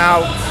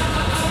 Now,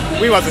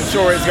 we wasn't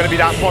sure it was going to be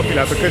that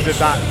popular because of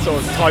that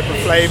sort of type of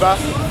flavour.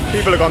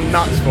 People have gone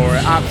nuts for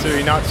it,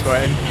 absolutely nuts for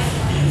it. And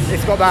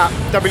it's got that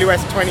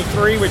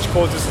WS23, which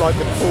causes like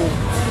the cool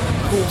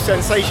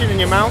sensation in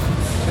your mouth.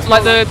 It's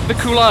like the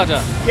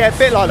Coolada? Yeah, a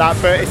bit like that,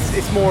 but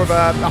it's more of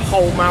a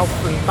whole mouth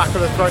and back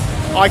of the throat.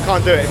 I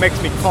can't do it. It makes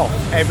me cough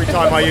every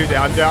time I use it.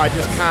 I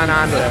just can't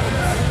handle it.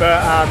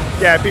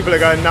 But people are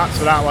going nuts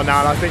for that one now,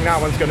 and I think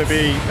that's going to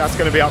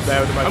be up there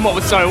with the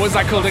most. And what's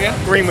that called again?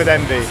 Green with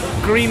Envy.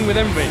 Green with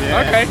Envy.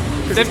 Yeah. Okay.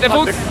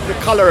 The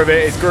colour of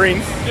it is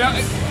green. Yeah.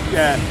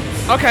 Yeah.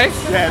 Okay.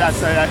 Yeah,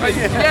 that's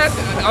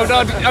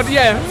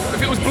yeah.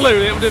 If it was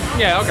blue, it would have.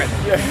 Yeah. Okay.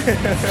 Yeah.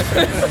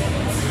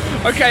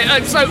 Okay.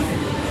 So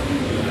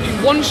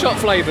one-shot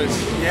flavours.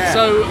 Yeah.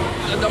 So,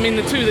 I mean,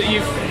 the two that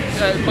you've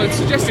both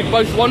suggested,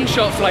 both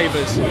one-shot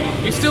flavours.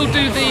 You still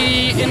do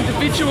the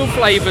individual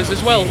flavours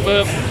as well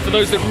for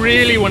those that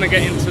really want to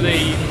get into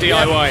the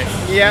DIY.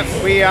 Yeah,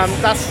 we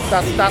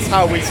that's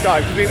how we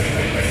started.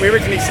 We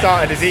originally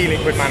started as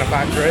e-liquid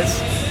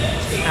manufacturers,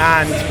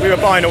 and we were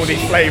buying all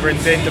these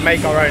flavourings in to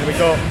make our own. We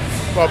thought,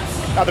 well,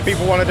 other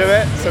people want to do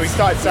it, so we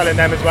started selling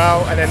them as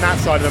well, and then that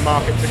side of the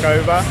market took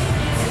over.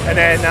 And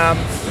then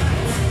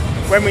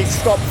when we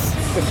stopped,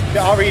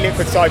 our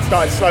e-liquid side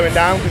started slowing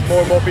down because more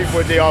and more people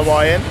were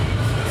DIYing.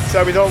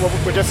 So we thought,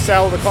 well, we'll just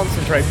sell the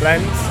concentrate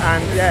blends,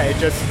 and yeah, it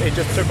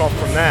just took off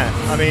from there.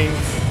 I mean,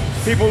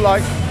 people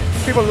like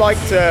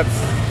to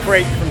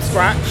create from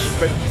scratch,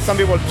 but some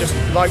people just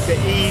like the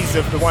ease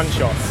of the one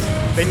shots.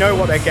 They know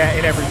what they're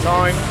getting every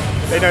time.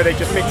 They know they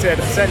just mix it at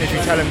the percentage we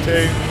tell them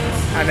to,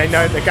 and they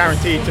know they're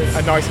guaranteed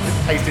a nice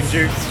tasting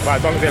juice, well,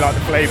 as long as they like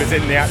the flavours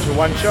in the actual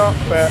one shot.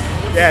 But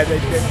yeah,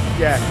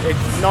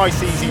 it's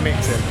nice, easy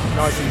mixing.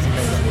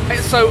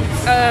 So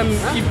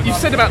you've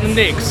said about the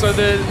NICs. So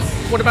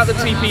what about the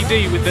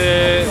TPD with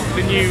the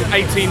new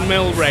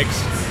 18mm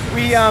regs?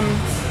 We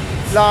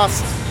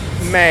last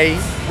May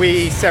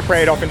we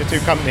separated off into two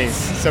companies.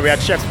 So we had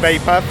Chef's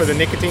Vaper for the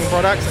nicotine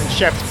products and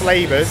Chef's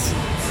Flavours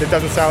that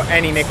doesn't sell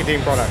any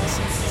nicotine products.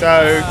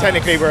 So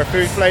technically we're a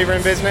food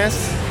flavouring business.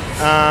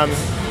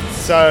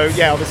 So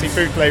yeah, obviously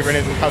food flavouring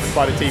isn't covered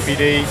by the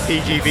TPD.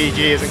 PGVG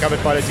isn't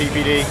covered by the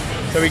TPD.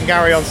 So we can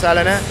carry on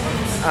selling it.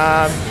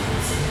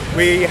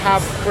 We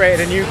have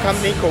created a new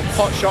company called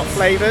Pot Shot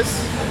Flavours,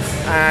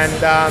 and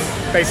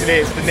basically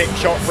it's the Nick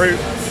shot route,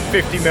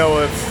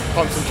 50ml of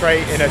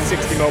concentrate in a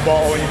 60ml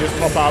bottle, and you just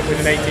top up with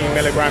an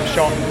 18mg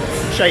shot,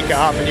 shake it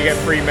up, and you get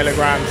 3mg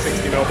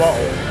 60ml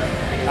bottle.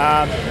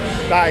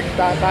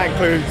 That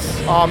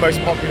includes our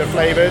most popular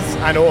flavours,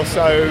 and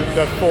also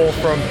the 4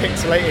 from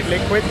Pixelated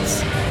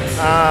Liquids,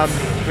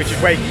 which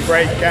is Wake and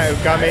Break,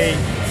 Ghetto Gummy,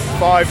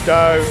 5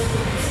 Dough,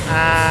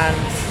 and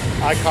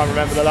I can't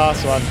remember the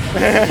last one.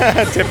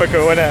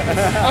 Typical, isn't it?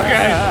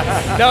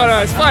 Okay. No,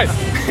 it's fine.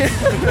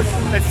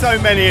 There's so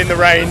many in the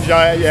range.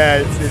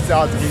 It's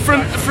hard to keep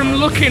track. From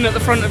looking at the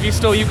front of your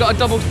store, you've got a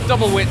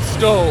double width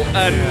stall,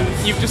 and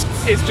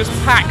it's just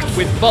packed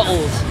with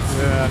bottles,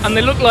 and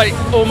they look like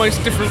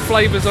almost different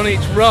flavours on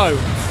each row.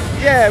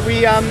 Yeah,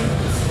 we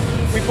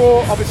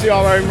bought obviously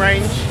our own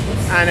range,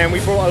 and then we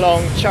brought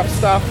along Chuff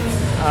Stuff,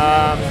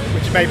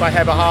 which is made by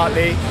Heather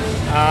Hartley.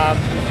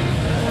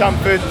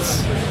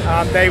 Dunfords,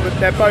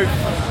 they're both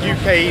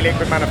UK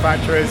liquid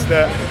manufacturers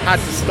that had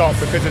to stop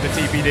because of the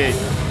TPD.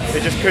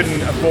 They just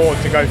couldn't afford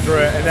to go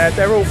through it, and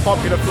they're all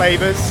popular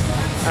flavours,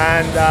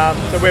 and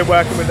so we're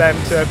working with them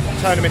to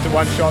turn them into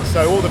one shot,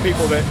 so all the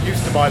people that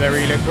used to buy their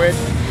e-liquid,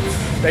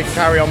 they can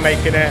carry on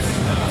making it.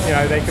 You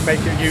know, they can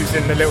make it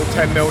using the little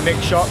 10ml Nick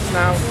shots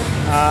now,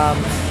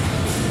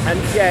 and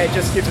yeah, it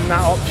just gives them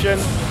that option.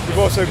 We've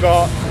also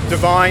got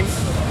Divine,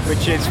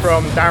 which is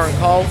from Darren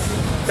Cole.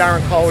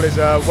 Darren Cole is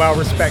a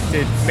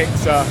well-respected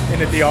mixer in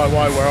the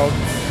DIY world,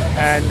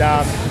 and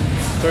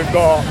so we've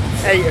got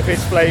 8 of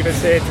his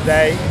flavours here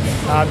today.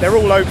 They're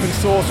all open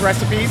source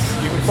recipes.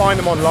 You can find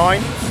them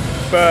online,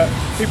 but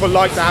people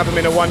like to have them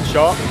in a one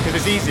shot because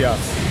it's easier.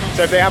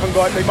 So if they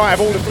might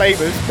have all the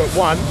flavours but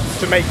one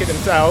to make it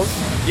themselves.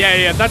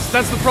 Yeah, that's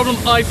the problem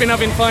I've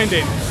been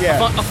finding. Yeah.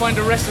 I find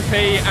a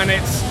recipe and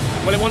it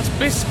wants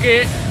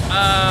biscuit,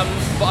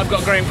 but I've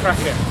got graham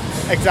cracker.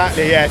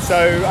 Exactly, yeah.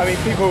 So I mean,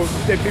 people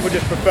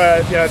just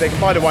prefer, they can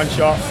buy the one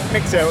shot,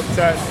 mix it up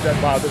to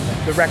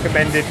the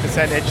recommended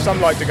percentage. Some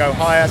like to go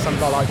higher, some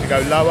like to go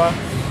lower.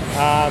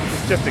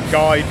 It's just a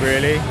guide,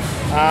 really.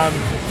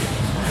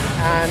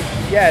 And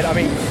yeah, I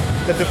mean,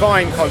 the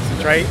Divine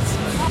concentrates,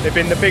 they've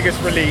been the biggest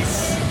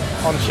release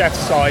on Chef's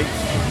site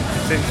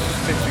since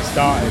we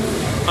started.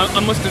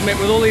 I must admit,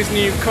 with all these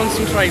new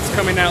concentrates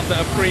coming out that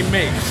are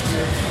pre-mixed,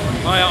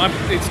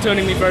 it's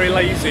turning me very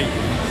lazy.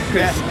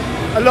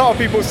 A lot of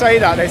people say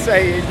that. They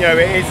say,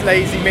 it is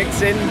lazy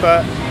mixing,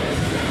 but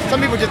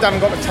some people just haven't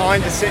got the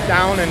time to sit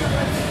down and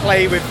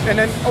play with,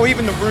 or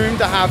even the room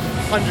to have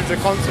hundreds of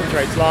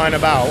concentrates lying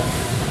about.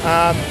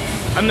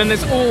 And then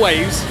there's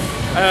always,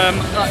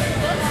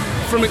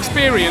 from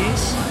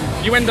experience,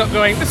 you end up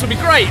going, this will be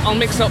great, I'll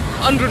mix up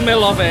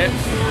 100ml of it,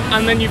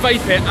 and then you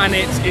vape it, and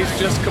it is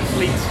just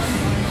complete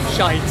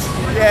shite.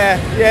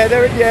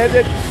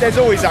 There's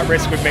always that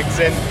risk with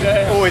mixing.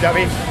 Always. I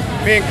mean,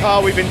 me and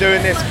Carl, we've been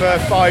doing this for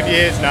 5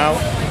 years now,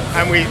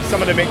 and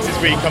some of the mixes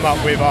we come up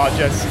with are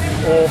just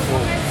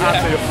awful.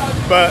 Absolutely.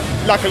 But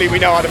luckily we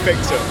know how to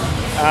fix it.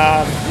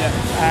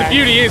 The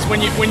beauty is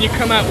when you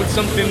come out with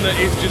something that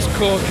is just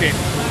corking,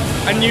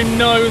 and you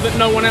know that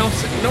no one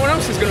else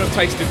is going to have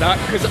tasted that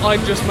because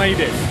I've just made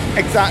it.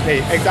 Exactly.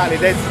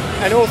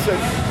 And also,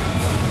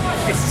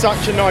 it's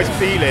such a nice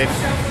feeling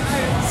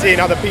seeing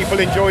other people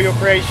enjoy your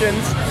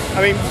creations.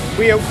 I mean,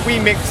 we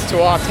mix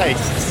to our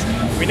tastes.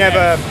 We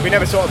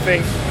never sort of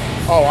think,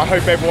 oh, I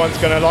hope everyone's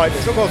going to like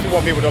this. Of course, we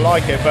want people to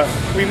like it, but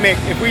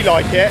if we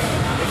like it,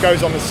 it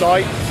goes on the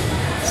site.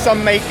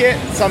 Some make it,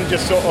 some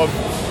just sort of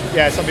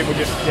some people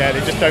just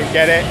they just don't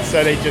get it,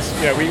 so they just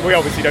we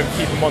obviously don't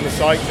keep them on the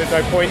site. There's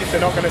no point if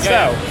they're not going to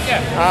sell.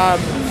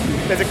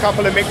 There's a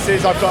couple of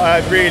mixes. I've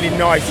got a really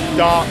nice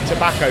dark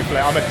tobacco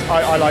flavour.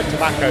 I like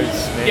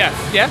tobaccos.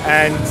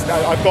 And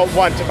I've got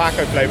one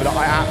tobacco flavour that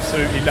I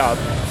absolutely love.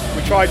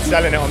 We tried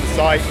selling it on the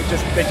site.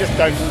 They just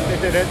don't.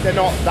 They're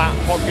not that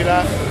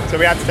popular, so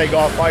we had to take it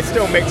off. But I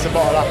still mix a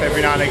bottle up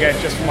every now and again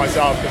just for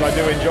myself because I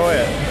do enjoy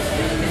it.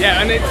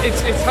 Yeah, and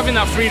it's having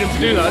that freedom to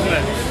do that, isn't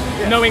it?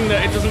 Yeah. Knowing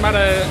that it doesn't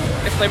matter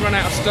if they run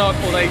out of stock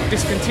or they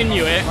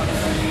discontinue it,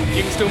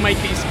 you can still make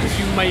it because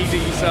you made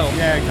it yourself.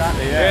 Yeah,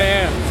 exactly.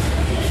 Yeah.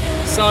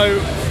 So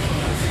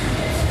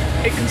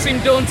it can seem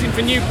daunting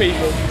for new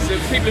people. So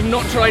people have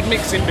not tried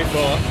mixing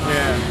before.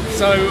 Yeah.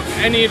 So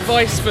any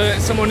advice for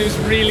someone who's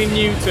really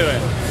new to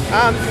it?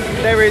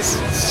 There is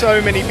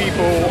so many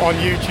people on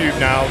YouTube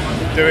now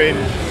doing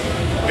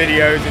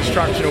videos,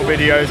 instructional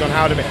videos on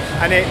how to mix,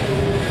 and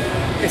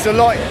it's a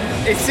lot.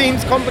 It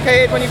seems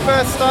complicated when you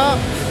first start,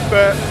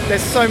 but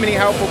there's so many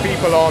helpful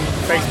people on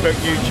Facebook,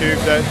 YouTube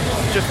that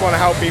just want to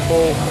help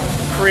people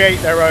create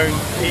their own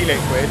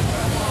e-liquid.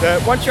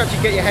 That once you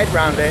actually get your head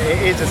around it,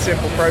 it is a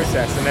simple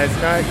process, and there's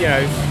no,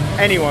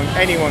 anyone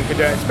can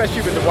do it,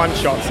 especially with the one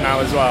shots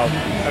now as well.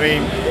 I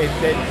mean,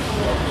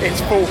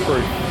 it's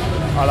foolproof.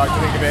 I like to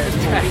think of it as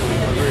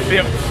foolproof.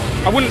 Really.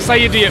 I wouldn't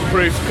say idiot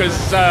proof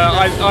because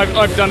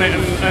I've done it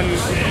and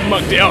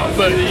mucked it up,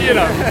 but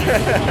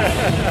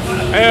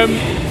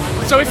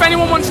so if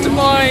anyone wants to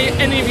buy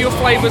any of your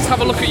flavours,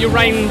 have a look at your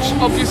range.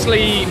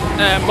 Obviously,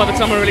 by the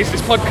time I release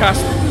this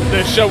podcast,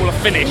 the show will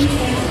have finished.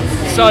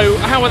 So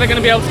how are they going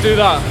to be able to do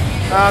that?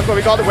 Well,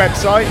 we got the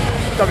website,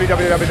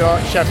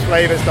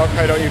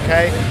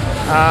 www.chefsflavors.co.uk.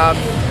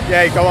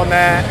 You go on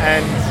there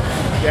and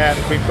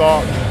we've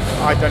got,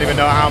 I don't even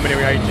know how many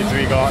ranges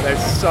we got.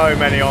 There's so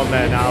many on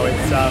there now.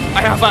 It's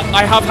I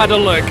have had a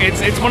look.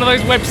 It's one of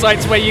those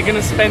websites where you're going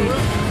to spend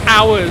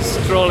hours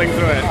trawling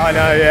through it. I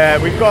know, yeah.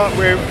 We're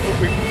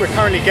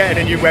currently getting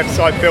a new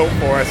website built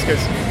for us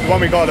because the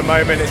one we got at the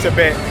moment, it's a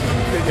bit,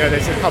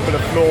 there's a couple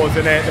of flaws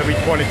in it that we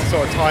wanted to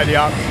sort of tidy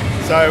up.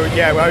 So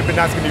yeah, we're hoping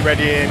that's going to be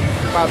ready in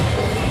about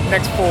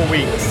next 4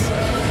 weeks.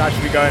 That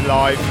should be going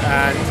live,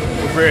 and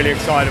we're really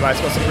excited about it.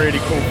 It's got some really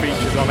cool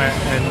features on it,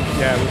 and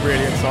yeah, we're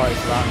really excited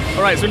for that.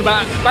 All right, so in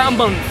about a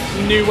month,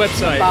 new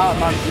website. About a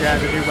month, yeah,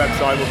 the new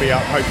website will be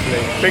up, hopefully.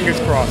 Fingers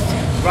crossed.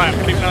 Right, I'm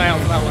keeping an eye out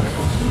for that one.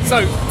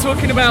 So,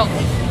 talking about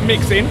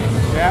mixing,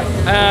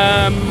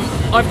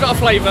 I've got a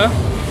flavour.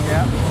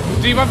 Yeah.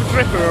 Do you have a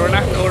dripper or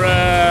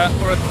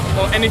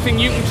anything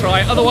you can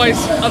try? Otherwise,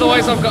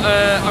 I've got a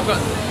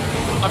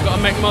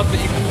mech mod that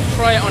you can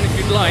try it on if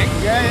you'd like.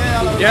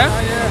 Yeah.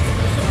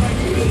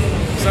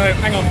 So,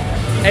 hang on.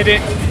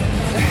 Edit.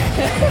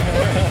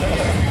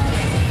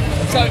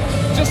 So,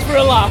 just for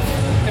a laugh,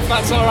 if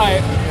that's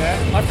alright,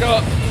 I've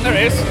got, there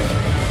it is.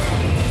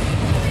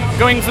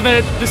 Going for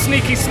the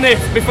sneaky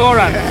sniff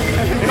beforehand.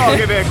 You've got to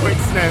give it a quick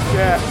sniff,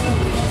 yeah.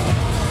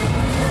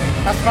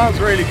 That smells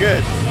really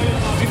good.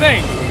 Do you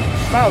think?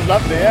 It smells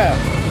lovely, yeah.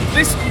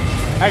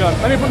 Hang on,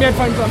 let me put my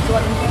headphones on so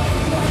I can...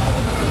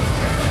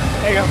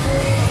 There you go.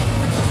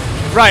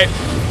 Right.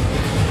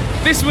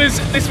 This was,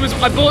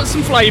 I bought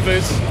some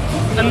flavours,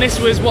 and this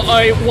was what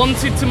I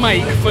wanted to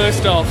make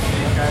first off.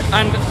 Okay.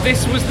 And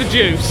this was the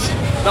juice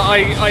that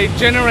I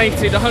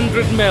generated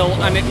 100ml,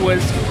 and it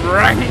was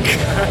rank.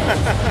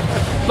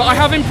 But I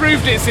have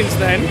improved it since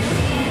then.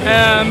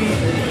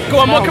 Go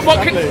on, what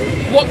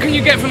can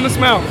you get from the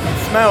smell? It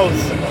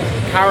smells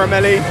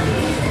caramelly.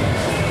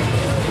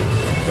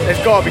 There's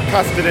got to be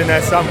custard in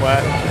there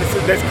somewhere.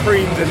 There's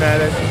creams in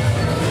there.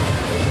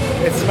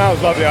 It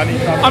smells lovely.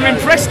 I'm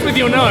impressed with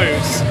your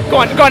nose. Go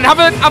on, have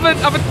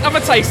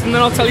a taste, and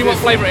then I'll tell you what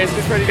flavour it is.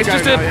 It's ready to go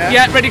now,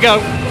 yeah, ready to go.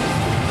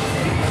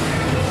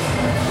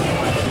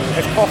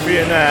 There's coffee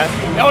in there.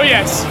 Oh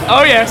yes.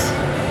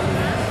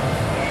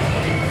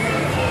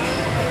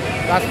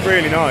 That's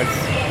really nice.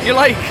 You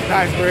like?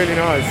 That's really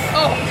nice.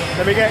 Oh.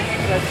 Let me get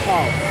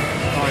Carl.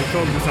 Oh, he's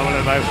talking to someone at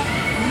the moment.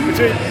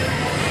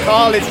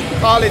 Carl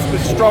is the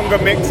stronger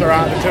mixer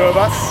out of the two of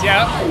us.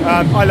 Yeah.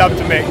 I love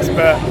to mix,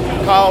 but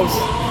Carl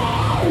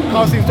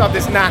seems to have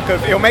this knack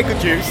of, he'll make a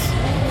juice,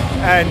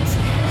 and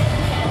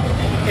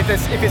if it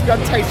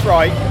doesn't taste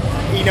right,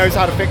 he knows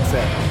how to fix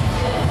it.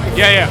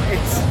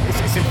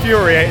 It's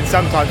infuriating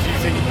sometimes. You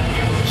think,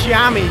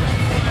 jammy.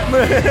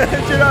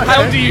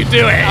 How do you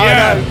do it? I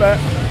know, but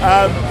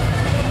I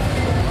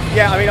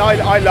mean,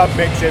 I love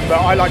mixing,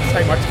 but I like to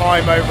take my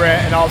time over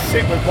it, and I'll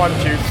sit with one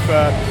juice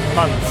for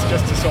months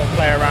just to sort of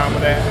play around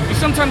with it. You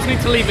sometimes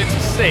need to leave it to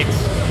sit.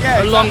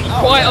 Yeah,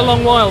 quite a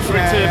long while for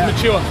it to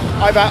mature.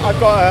 I've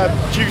got a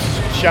juice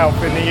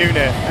shelf in the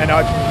unit, and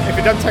if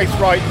it doesn't taste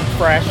right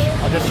fresh,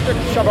 I just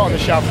shove it on the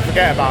shelf and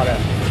forget about it.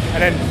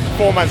 And then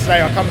 4 months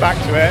later, I come back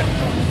to it.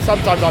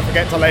 Sometimes I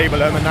forget to label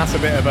them, and that's a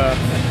bit of a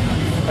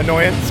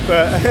annoyance,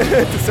 but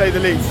to say the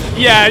least.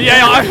 Yeah,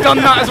 I've done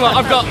that as well.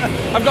 I've got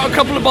a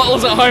couple of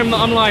bottles at home that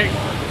I'm like,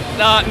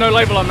 nah, no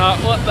label on that.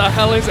 What the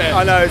hell is it?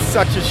 I know, it's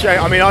such a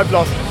shame. I mean, I've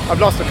lost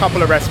a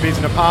couple of recipes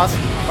in the past.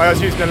 I was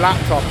using a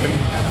laptop and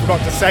forgot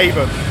to save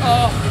them.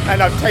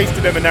 And I've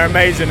tasted them and they're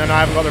amazing, and I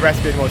haven't got the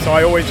recipe anymore. So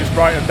I always just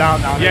write them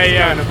down now.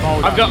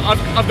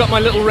 I've got my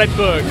little red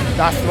book.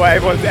 That's the way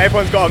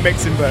everyone's got a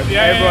mixing book.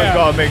 Everyone's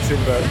got a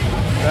mixing book.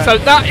 Yeah. So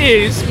that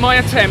is my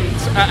attempt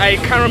at a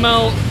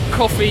caramel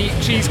coffee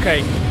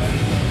cheesecake.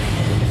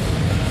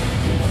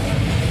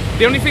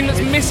 The only thing that's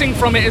missing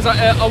from it is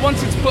I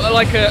wanted to put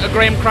a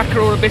graham cracker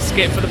or a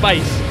biscuit for the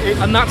base,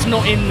 and that's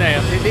not in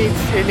there.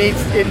 It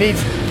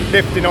needs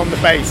lifting on the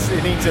base.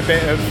 It needs a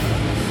bit of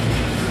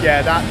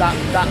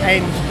that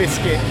end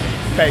biscuit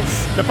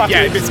base, the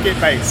buttery biscuit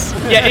base.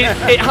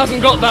 Yeah, it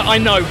hasn't got that, I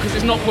know, because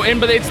it's not put in,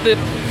 but it's the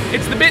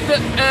bit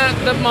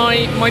that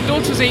my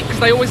daughters eat because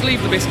they always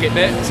leave the biscuit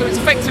bit. So it's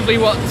effectively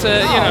what it's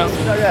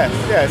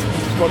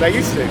what they're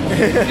used to.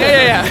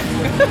 yeah.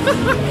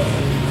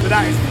 So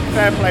that is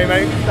fair play,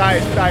 mate. That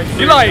is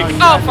really you like?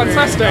 Nice. Oh,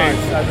 fantastic!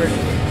 Really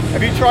nice.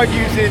 Have you tried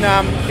using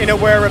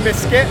Inawera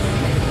biscuit?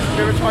 Have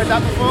you ever tried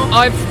that before?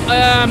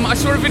 I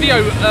saw a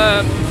video,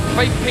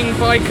 Vaping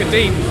by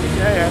Kadeem.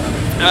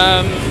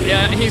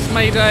 Yeah. He's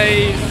made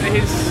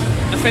his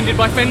Offended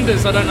by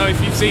Fenders. I don't know if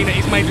you've seen it.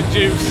 He's made a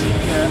juice,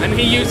 and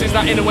he uses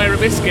that Inawera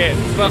biscuit.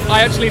 But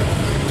I actually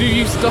do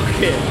use stock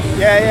here.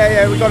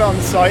 Yeah. We got it on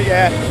the site.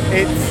 Yeah,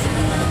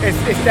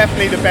 it's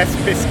definitely the best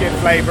biscuit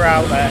flavour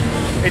out there.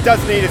 It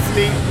does need a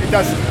steep. It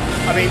does.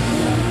 I mean,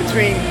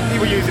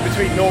 people use it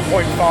between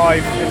 0.5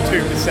 and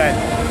 2%.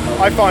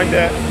 I find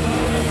that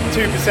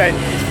 2%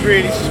 is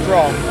really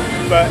strong,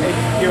 but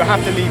you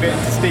have to leave it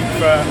to steep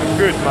for a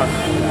good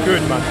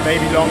month,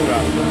 maybe longer.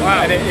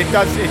 Wow. And it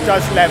does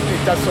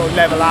sort of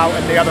level out,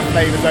 and the other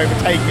flavours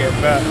overtake it.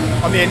 But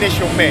on the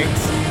initial mix,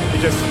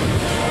 you just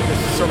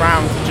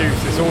surround the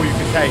juice. It's all you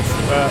can taste.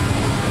 But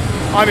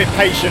I'm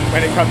impatient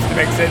when it comes to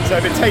mixing,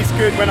 so if it tastes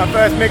good when I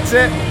first mix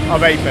it,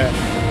 I'll vape it.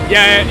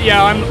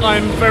 Yeah,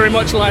 I'm very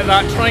much like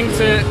that. Trying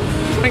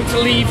to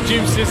leave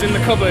juices in the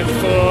cupboard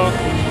for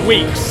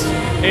weeks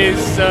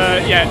is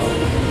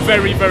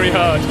very, very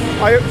hard.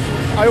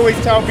 I always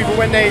tell people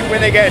when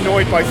they get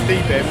annoyed by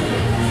steeping,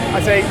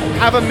 I say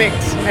have a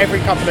mix every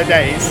couple of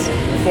days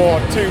for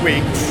 2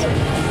 weeks,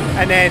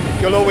 and then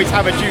you'll always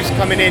have a juice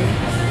coming in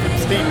from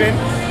steeping.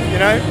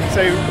 So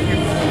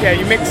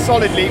you mix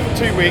solidly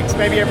for 2 weeks,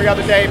 maybe every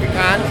other day if you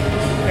can.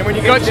 And when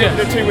you get to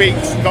the 2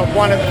 weeks, you've got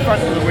one at the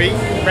front of the week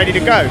ready to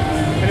go.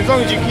 And as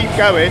long as you keep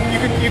going, you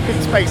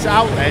can space it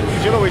out then,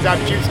 because you'll always have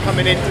juice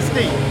coming in to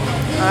steep.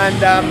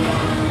 And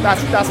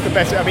that's the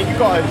best. I mean,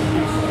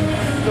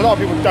 a lot of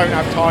people don't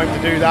have time to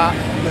do that,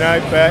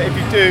 but if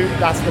you do,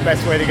 that's the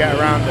best way to get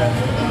around it.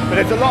 But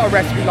there's a lot of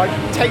recipes, like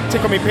take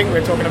Tickle Me Pink we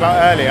were talking about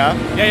earlier.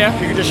 Yeah.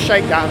 You can just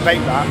shake that and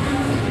vape that.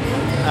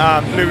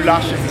 Blue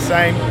Lush is the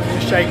same,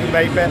 just shake and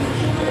vape it.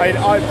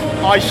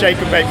 I shake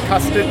and vape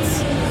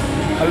custards.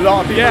 A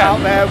lot of people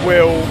out there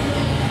will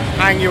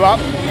hang you up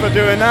for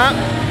doing that,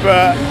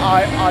 but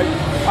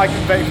I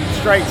can vape it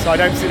straight, so I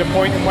don't see the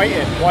point in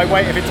waiting. Why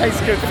wait? If it tastes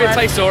good, if it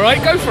tastes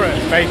alright, go for it.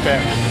 Vape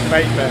it.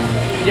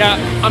 Yeah,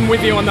 I'm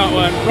with you on that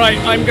one. Right,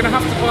 I'm going to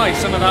have to buy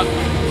some of that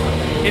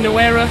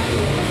Inawera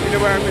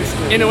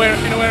biscuit.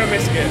 Inawera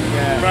biscuit.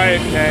 Yeah. Right.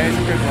 Yeah, it's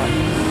a good one.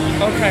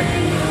 Okay.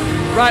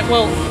 Right,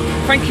 well,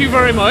 thank you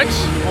very much.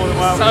 More than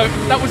welcome.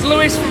 So that was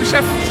Lewis from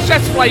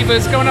Chef's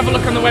Flavours. Go and have a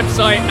look on the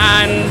website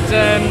and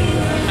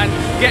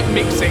get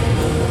mixing.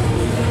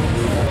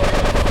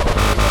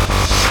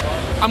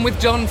 I'm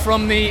with John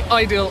from the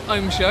Ideal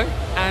Home Show,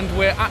 and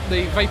we're at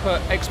the Vaper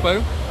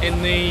Expo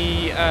in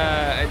the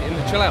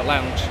Chill Out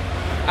Lounge.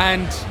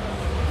 And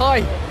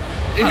hi.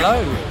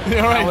 Hello. Right.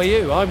 How are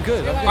you? I'm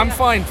good. I'm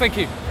fine, thank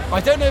you. I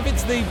don't know if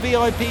it's the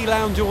VIP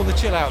lounge or the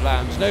Chill Out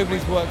Lounge.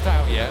 Nobody's worked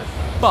out yet.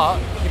 But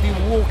if you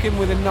walk in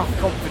with enough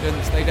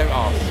confidence, they don't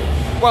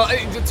ask. Well,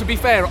 to be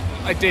fair,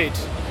 I did.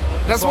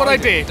 That's what I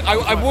did.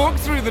 I walked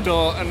through the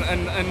door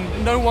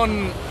and no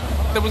one...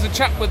 There was a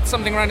chap with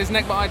something around his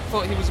neck, but I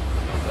thought he was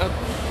a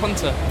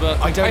punter. But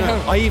I don't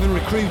know. I even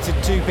recruited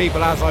 2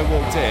 people as I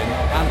walked in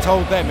and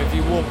told them if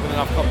you walk with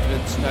enough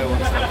confidence, no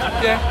one's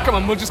stopped. Yeah, come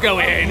on, we'll just go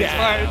in.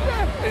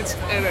 Yeah. It's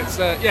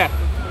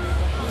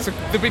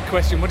the big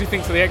question. What do you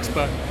think to the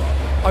Expo?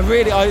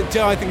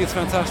 I think it's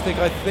fantastic.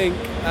 I think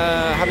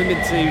having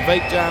been to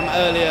Vape Jam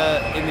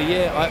earlier in the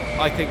year,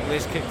 I think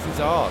this kicks its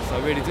arse.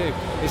 I really do.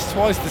 It's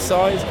twice the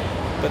size,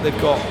 but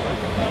they've got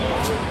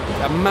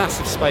a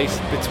massive space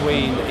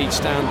between each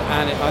stand,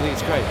 and I think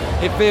it's great.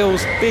 It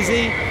feels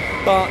busy,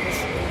 but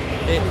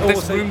there's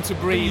also room to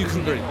breathe. You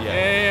can breathe.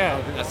 Yeah.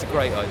 I think that's a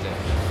great idea.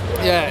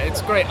 Yeah,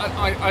 it's great.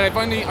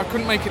 I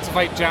couldn't make it to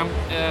Vape Jam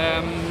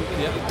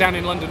down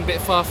in London, a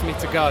bit far for me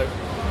to go.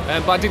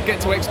 But I did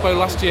get to Expo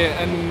last year,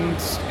 and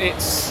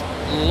it's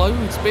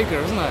loads bigger,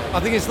 isn't it? I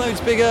think it's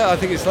loads bigger. I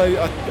think it's loads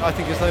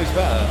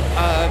better.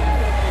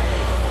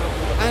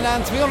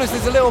 And to be honest,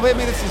 there's a little bit of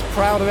me that's just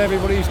proud of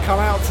everybody who's come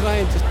out today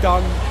and just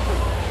done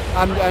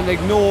and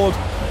ignored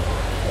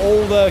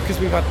all because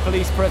we've had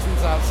police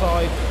presence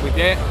outside with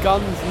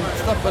guns and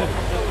stuff,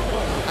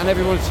 and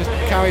everyone's just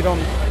carried on,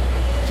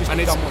 just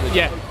done what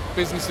they do.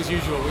 Business as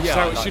usual, which is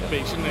how it should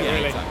be, shouldn't it?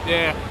 Really? Exactly.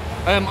 Yeah.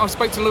 I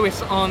spoke to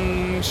Lewis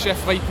on Chef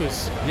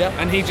Vapers. Yeah.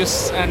 And he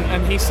just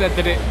and he said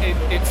that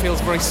it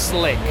feels very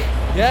slick.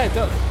 Yeah, it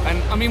does.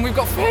 And I mean, we've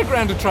got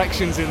fairground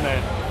attractions in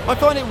there. I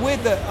find it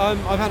weird that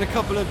I've had a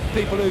couple of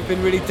people who've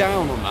been really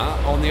down on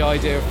that, on the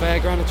idea of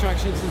fairground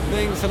attractions and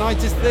things, and I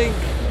just think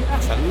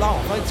that's a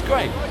laugh. It's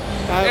great.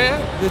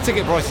 The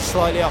ticket price is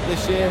slightly up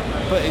this year,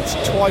 but it's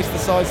twice the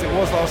size it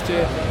was last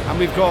year, and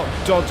we've got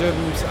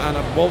dodgems and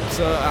a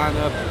waltzer and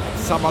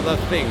some other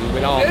thing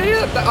with arms.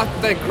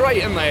 They're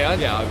great, aren't they?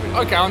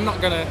 Okay, I'm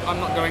not going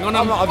on.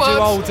 I'm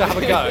too old to have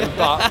a go,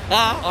 but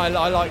I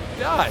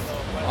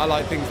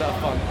like things that are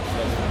fun.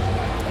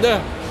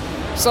 Yeah.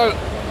 So,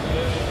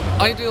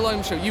 Ideal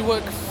Home Show. You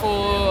work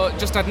for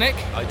Just Add Nick?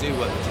 I do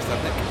work for Just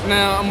Add Nick.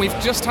 Now, and we've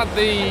just had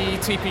the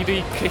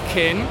TPD kick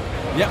in.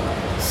 Yep.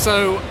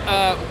 So,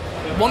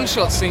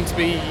 one-shots seem to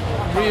be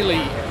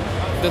really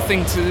the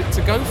thing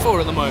to go for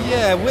at the moment.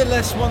 Yeah, we're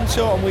less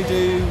one-shot and we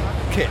do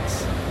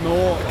kits.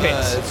 More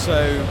kits.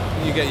 So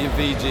you get your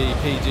VG,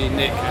 PG,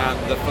 Nick and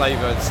the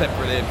flavour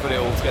separately and put it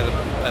all together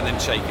and then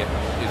shake it,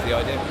 is the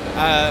idea.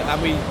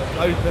 And we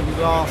opened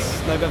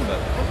last November.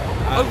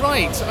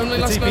 Right, only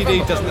last November. The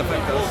TPD doesn't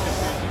affect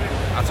us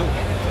at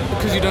all.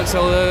 Because you don't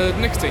sell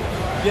nicotine?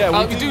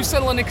 Yeah, we do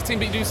sell a nicotine,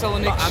 but you do sell a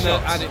Nick shots.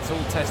 And it's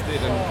all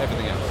tested and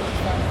everything else.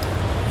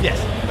 Yes,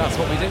 that's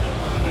what we do.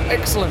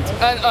 Excellent.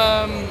 And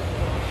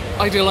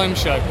Ideal Home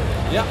Show.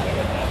 Yeah.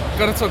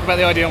 Got to talk about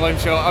the Ideal Home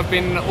Show. I've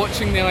been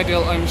watching the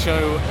Ideal Home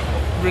Show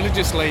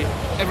religiously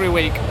every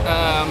week.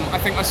 I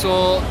think I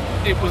saw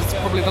it was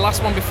probably the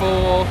last one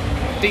before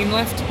Dean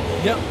left.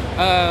 Yep.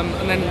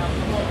 And then,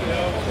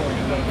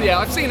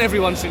 I've seen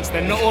everyone since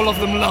then. Not all of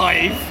them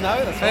live.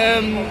 No, that's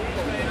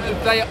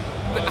right.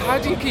 How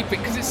do you keep it?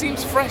 Because it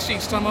seems fresh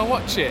each time I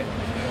watch it.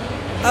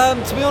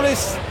 To be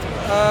honest,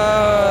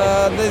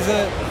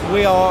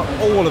 we are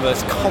all of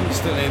us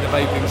constantly in the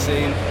vaping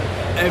scene,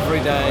 every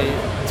day,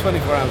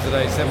 24 hours a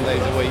day, 7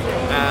 days a week,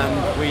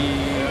 and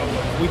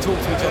we talk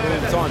to each other all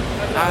the time,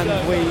 and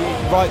we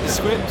write the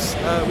scripts,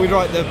 we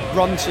write the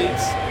run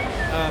sheets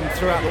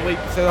throughout the week.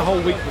 So the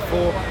whole week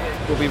before,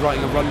 we'll be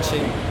writing a run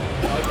sheet.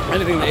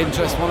 Anything that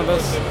interests one of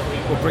us,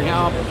 we'll bring it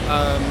up,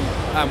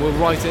 and we'll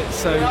write it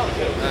so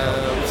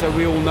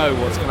we all know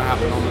what's going to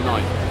happen on the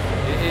night.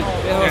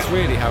 That's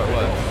really how it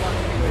works.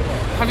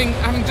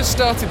 Having just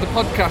started the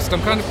podcast,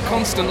 I'm kind of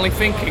constantly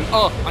thinking,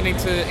 I need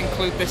to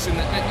include this in.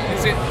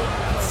 Is it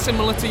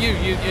similar to you?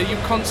 Are you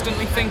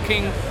constantly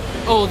thinking,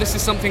 this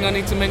is something I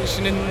need to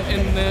mention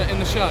in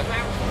the show?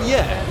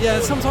 Yeah.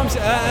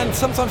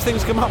 Sometimes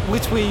things come up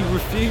which we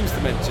refuse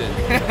to mention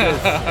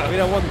because we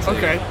don't want to.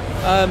 Okay.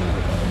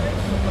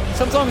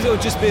 Sometimes it'll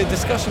just be a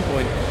discussion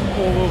point,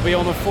 or we'll be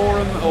on a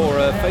forum or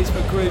a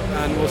Facebook group,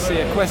 and we'll see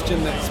a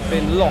question that's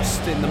been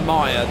lost in the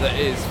mire that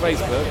is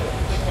Facebook,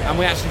 and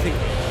we actually think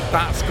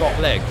that's got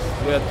legs.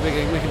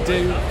 We can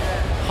do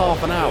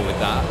half an hour with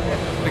that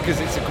because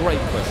it's a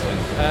great question.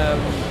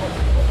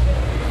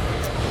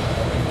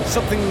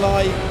 Something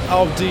like,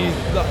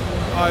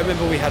 I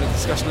remember we had a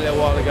discussion a little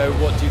while ago,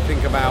 what do you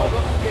think about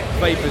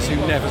vapers who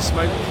never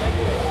smoke?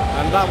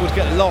 And that would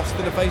get lost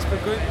in a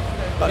Facebook group.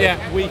 But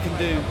we can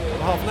do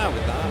half an hour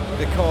with that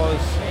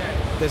because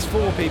there's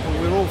 4 people,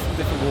 we're all from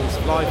different walks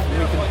of life, and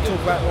we can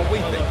talk about what we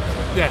think.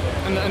 Yeah,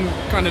 and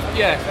kind of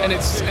and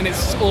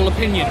it's all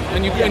opinion,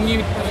 and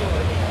you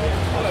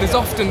there's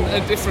often a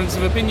difference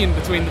of opinion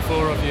between the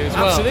 4 of you as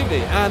well.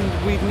 Absolutely, and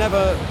we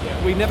never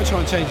try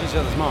and change each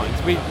other's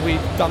minds.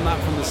 We've done that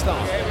from the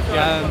start.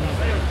 Yeah.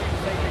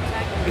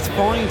 It's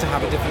fine to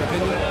have a different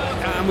opinion,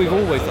 and we've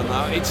always done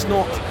that. It's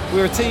not.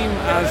 We're a team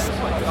as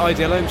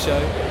Ideal Home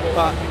Show,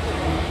 but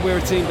we're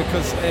a team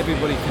because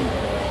everybody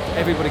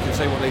can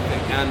say what they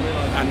think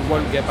and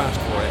won't get bashed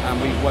for it,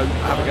 and we won't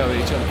have a go at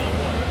each other.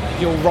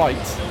 You're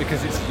right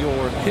because it's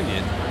your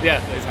opinion.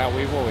 Yeah, is how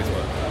we've always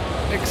worked.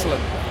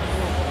 Excellent.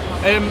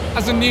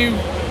 As a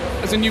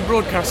new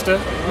broadcaster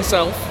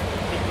myself,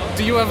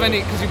 do you have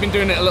any? Because you've been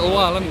doing it a little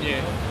while, haven't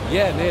you?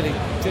 Yeah, nearly.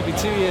 It'll be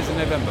 2 years in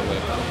November.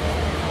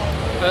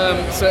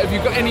 So have you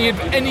got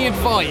any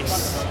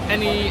advice,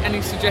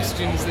 any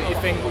suggestions that you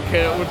think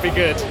would be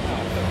good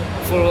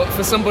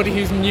for somebody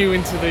who's new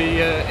into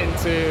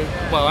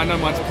I know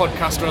mine's a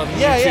podcast rather than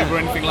YouTube or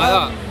anything like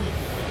that?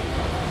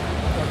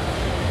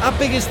 Our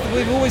biggest,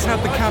 we've always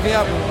had the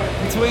caveat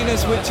between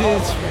us, which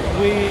is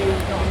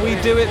we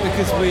do it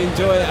because we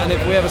enjoy it, and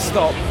if we ever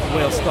stop,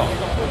 we'll stop.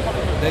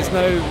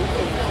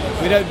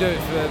 We don't do it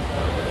for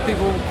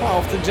people. Quite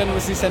often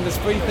generously send us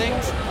free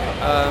things,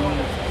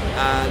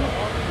 and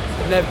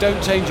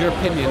don't change your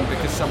opinion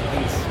because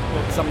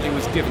something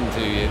was given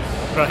to you.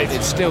 Right.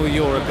 It's still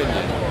your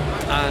opinion,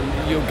 and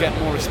you'll get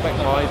more respect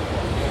by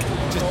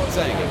just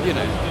saying it.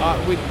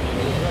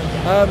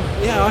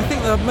 I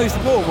think the most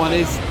important one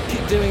is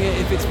keep doing it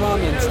if it's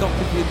fun, and stop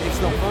if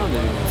it's not fun.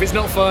 If it's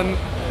not fun,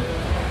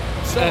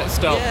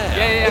 stop.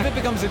 Yeah. If it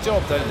becomes a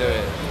job, don't do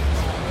it.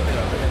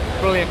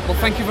 Brilliant. Well,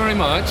 thank you very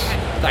much.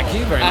 Thank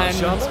you very much,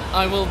 Charlotte.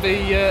 I will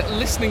be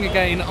listening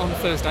again on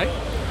Thursday.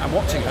 And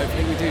watching,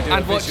 hopefully we do a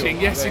and visual. Watching,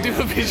 yes, you do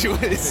a visual.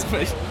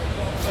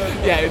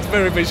 Yeah, it's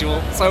very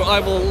visual. So I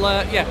will,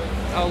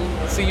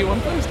 I'll see you on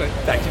Thursday.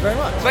 Thank you very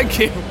much. Thank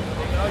you.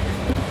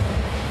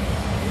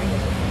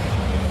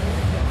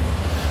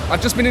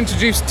 I've just been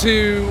introduced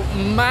to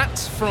Matt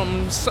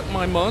from Suck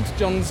My Mod.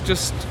 John's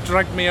just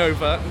dragged me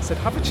over and said,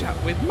 have a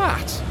chat with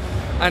Matt.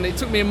 And it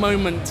took me a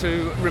moment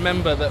to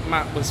remember that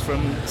Matt was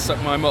from Suck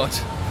My Mod.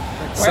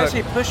 Why is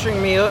he pushing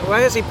me?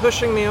 Why is he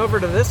pushing me over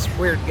to this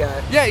weird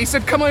guy? Yeah, he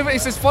said, come over. He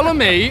says, follow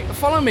me,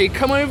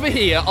 come over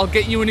here. I'll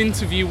get you an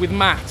interview with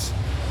Matt.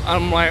 And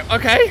I'm like,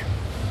 okay,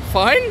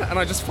 fine. And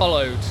I just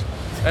followed.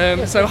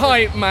 So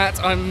hi,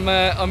 Matt.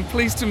 I'm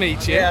pleased to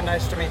meet you. Yeah,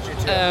 nice to meet you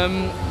too.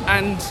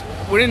 And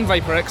we're in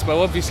Vaper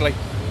Expo, obviously,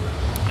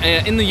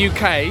 in the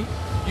UK.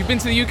 You've been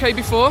to the UK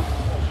before?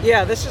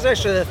 Yeah, this is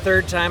actually the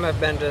third time I've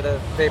been to the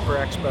Vaper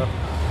Expo.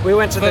 We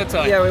went to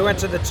we went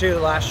to the 2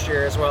 last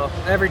year as well.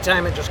 Every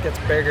time it just gets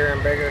bigger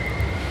and bigger.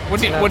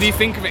 What do you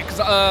think of it? Because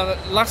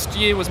last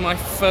year was my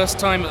first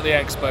time at the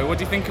Expo. What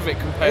do you think of it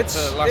compared to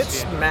last year?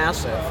 It's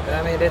massive.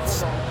 I mean,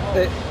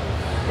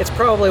 it's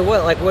probably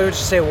what would you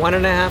say,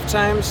 1.5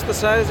 times the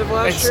size of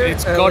last year?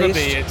 It's got to be.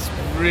 It's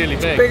really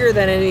big. It's bigger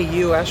than any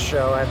U.S.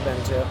 show I've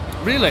been to.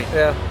 Really?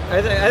 Yeah,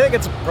 I think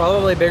it's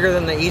probably bigger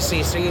than the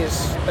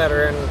ECCs that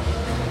are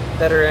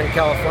in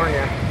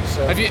California.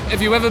 So.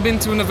 Have you ever been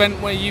to an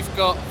event where you've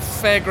got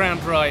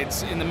fairground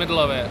rides in the middle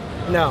of it?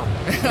 No.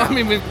 I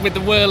mean, with the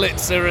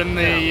Wurlitzer and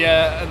the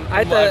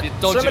I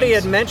thought somebody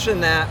had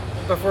mentioned that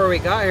before we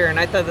got here, and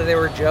I thought that they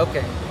were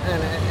joking.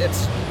 And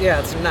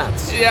it's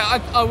nuts. Yeah,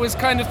 I was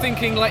kind of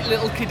thinking like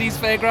little kiddies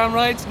fairground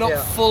rides, not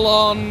full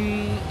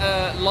on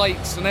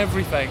lights and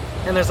everything.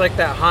 And there's like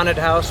that haunted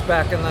house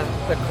back in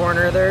the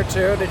corner there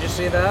too. Did you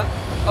see that?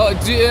 Oh,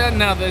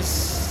 now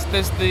there's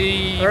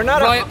the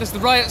Riot. There's the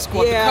Riot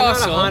Squad, the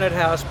castle. Not a haunted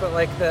house, but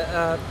like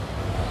the.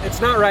 It's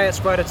not Riot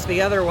Squad. It's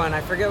the other one. I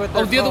forget what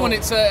they're called. Oh, the other one.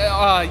 It's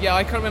I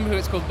can't remember who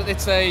it's called, but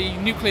it's a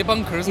nuclear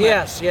bunker, isn't it?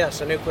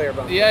 Yes, a nuclear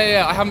bunker.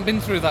 Yeah. I haven't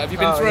been through that. Have you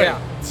been through? Yeah,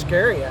 it's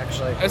scary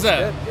actually. Is it?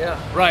 Good. Yeah.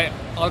 Right.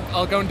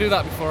 I'll go and do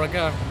that before I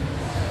go.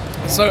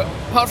 So,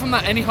 apart from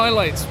that, any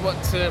highlights? What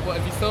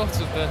have you thought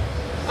of the?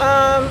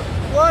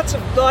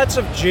 Lots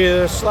of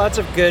juice, lots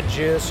of good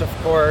juice, of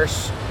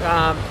course.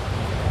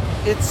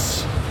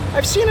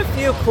 I've seen a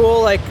few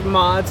cool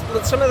mods.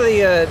 Some of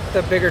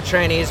the bigger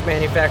Chinese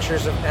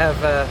manufacturers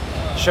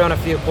have shown a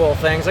few cool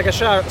things. Like I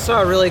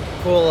saw a really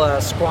cool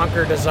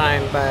squonker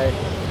design by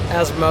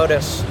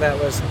Asmodus that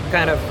was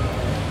kind of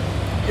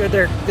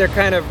they're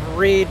kind of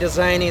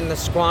redesigning the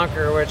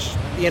squonker, which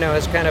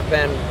has kind of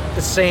been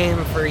the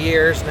same for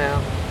years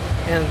now.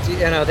 And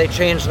they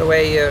changed the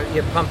way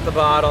you pump the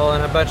bottle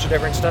and a bunch of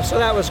different stuff. So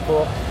that was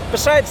cool.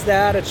 Besides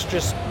that, it's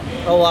just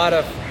a lot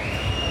of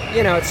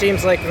it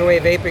seems like the way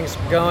vaping's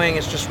going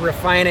is just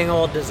refining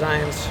old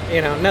designs.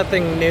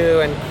 Nothing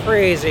new and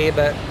crazy,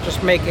 but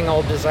just making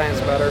old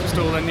designs better. Just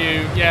all the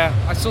new, yeah.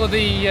 I saw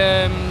the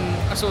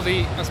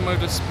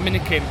Asmodus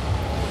Minikin,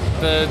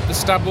 the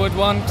Stabwood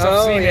one.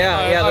 Oh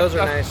yeah, those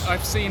are nice.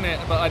 I've seen it,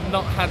 but I've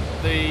not had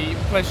the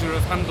pleasure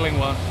of handling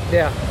one.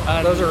 Yeah,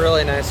 those are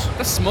really nice.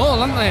 They're small,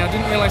 aren't they? I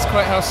didn't realise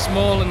quite how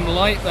small and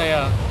light they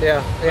are.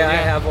 Yeah, I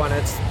have one.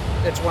 It's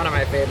one of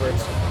my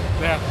favorites.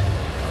 Yeah.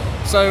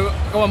 So,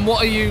 go on,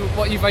 what are you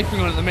vaping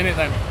on at the minute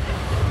then?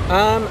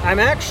 I'm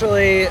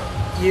actually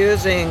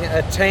using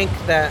a tank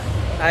that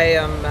I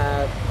am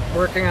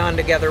working on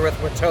together with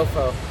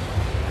Watofo,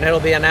 and it'll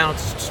be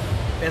announced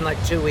in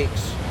 2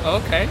 weeks.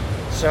 Okay.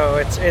 So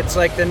it's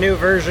like the new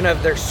version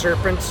of their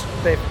Serpents.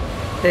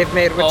 They've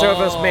made,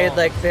 Watofo's made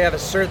they have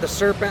the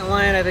Serpent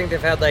line. I think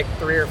they've had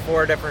 3 or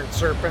 4 different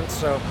Serpents.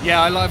 So yeah,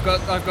 I've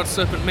got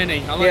Serpent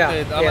Mini. I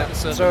like the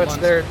Serpent. So it's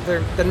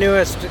they're the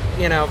newest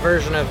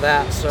version of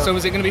that. So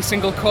is it going to be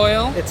single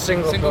coil? It's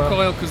single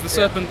coil because the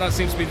Serpent, that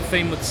seems to be the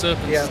theme with the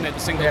Serpents, isn't it? The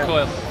single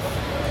coil.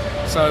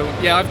 So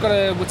yeah, I've got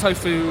a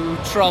Watofu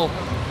Troll.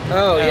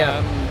 Oh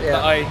yeah.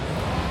 That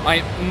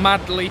I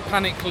madly,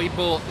 panically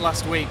bought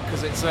last week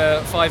because it's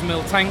a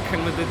 5mm tank,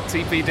 and with the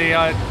TPD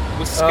I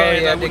was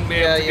scared I wouldn't be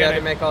able to get it. You had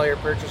to make all your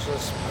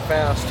purchases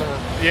fast,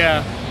 huh?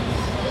 Yeah.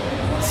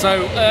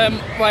 So,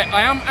 right,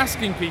 I am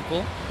asking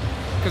people,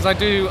 because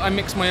I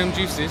mix my own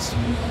juices,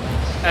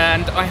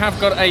 and I have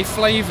got a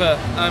flavour.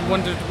 I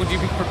wondered, would you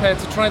be prepared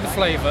to try the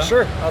flavour?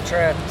 Sure, I'll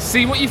try it.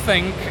 See what you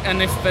think,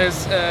 and if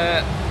there's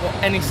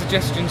any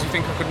suggestions you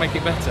think I could make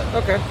it better.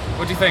 Okay.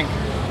 What do you think?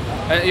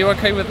 Are you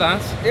okay with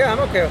that? Yeah, I'm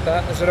okay with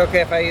that. Is it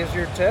okay if I use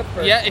your tip?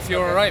 Or? Yeah, if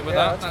you're alright with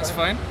that, that's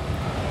fine.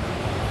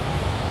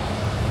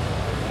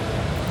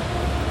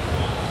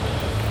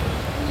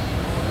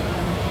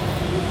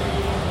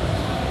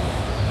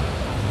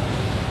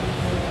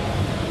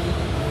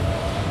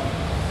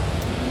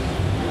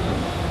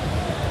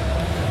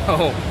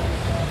 Oh,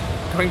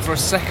 going for a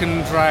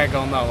second drag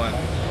on that one.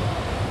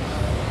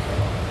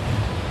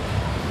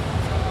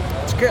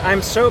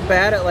 I'm so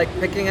bad at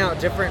picking out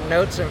different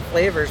notes and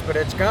flavors, but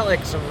it's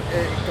got some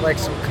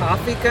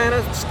coffee kind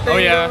of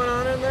thing going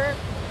on in there.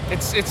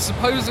 It's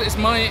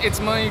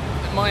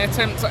my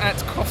attempt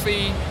at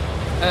coffee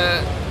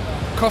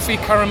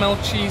caramel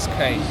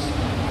cheesecake.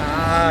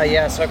 Ah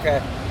yes,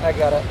 okay, I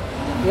got it.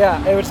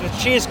 Yeah, it was the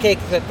cheesecake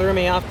that threw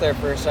me off there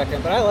for a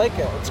second, but I like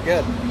it. It's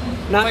good.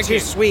 Not Thank too you.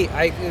 sweet,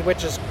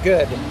 which is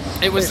good.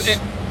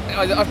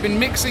 I've been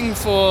mixing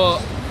for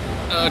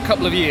a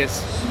couple of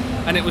years,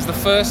 and it was the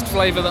first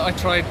flavour that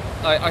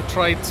I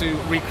tried to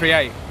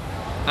recreate,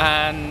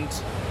 and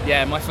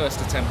yeah, my first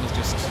attempt was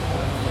just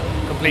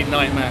a complete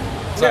nightmare.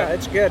 So, yeah,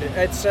 it's good.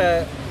 It's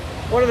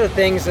one of the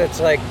things that's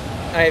like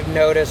I've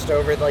noticed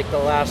over like the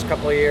last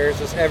couple of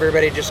years is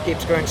everybody just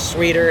keeps going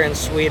sweeter and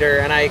sweeter,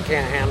 and I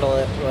can't handle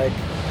it. Like,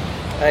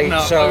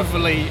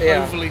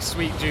 overly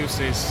sweet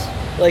juices.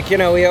 Like,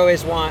 we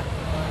always want,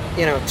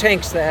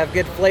 tanks that have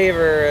good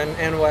flavor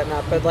and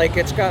whatnot, but like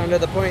it's gotten to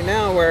the point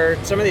now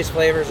where some of these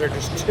flavors are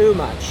just too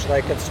much.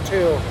 Like, it's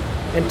too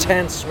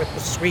intense with the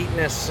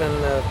sweetness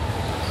and the.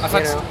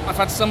 I've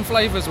had some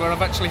flavours where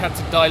I've actually had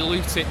to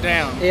dilute it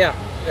down. Yeah.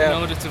 In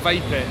order to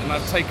vape it, and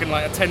I've taken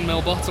like a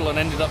 10ml bottle and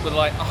ended up with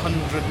like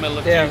 100ml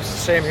of yeah, juice.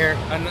 Same here.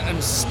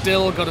 And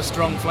still got a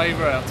strong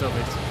flavour out of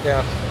it.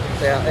 Yeah.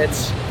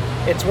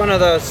 It's one of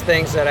those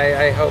things that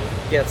I hope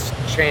gets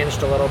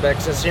changed a little bit,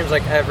 because it seems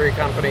like every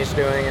company's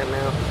doing it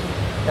now,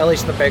 at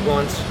least the big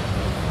ones.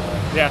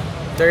 Yeah.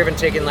 They're even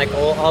taking like,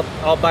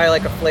 I'll buy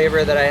like a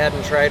flavor that I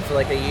hadn't tried for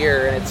like a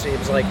year, and it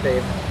seems like they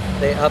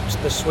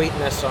upped the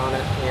sweetness on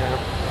it,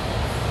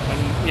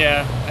 And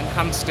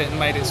enhanced it and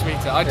made it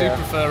sweeter. I do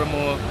prefer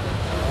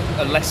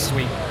a less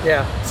sweet.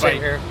 Yeah,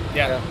 same here.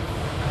 Yeah.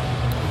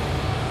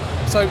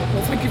 So,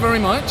 well, thank you very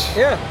much.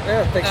 Yeah,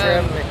 thanks for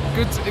having me.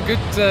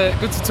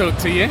 Good to talk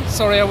to you.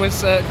 Sorry I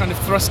was kind of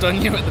thrust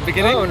on you at the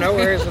beginning. Oh, no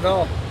worries at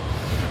all.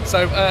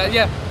 So, I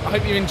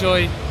hope you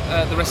enjoy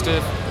the rest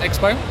of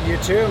Expo. You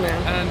too,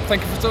 man. And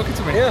thank you for talking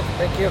to me. Yeah,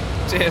 thank you.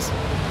 Cheers.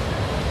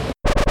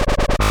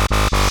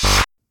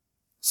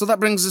 So that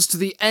brings us to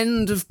the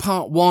end of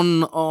part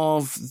 1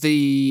 of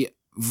the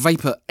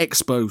Vaper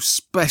Expo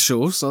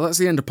special. So that's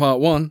the end of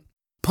part 1.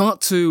 Part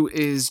 2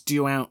 is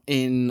due out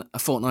in a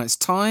fortnight's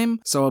time.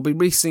 So I'll be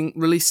releasing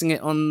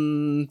it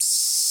on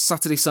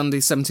Saturday, Sunday,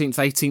 17th,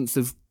 18th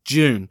of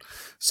June.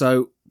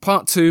 So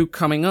part 2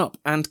 coming up.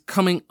 And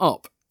coming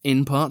up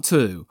in part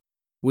 2,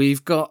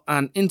 we've got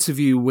an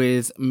interview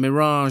with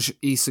Mirage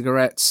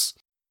e-cigarettes.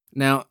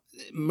 Now,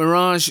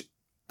 Mirage,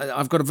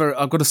 I've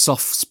got a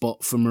soft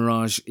spot for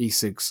Mirage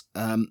e-cigs,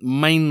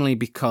 mainly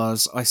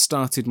because I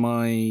started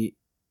my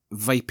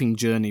vaping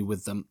journey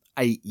with them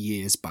 8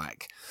 years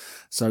back.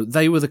 So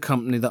they were the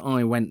company that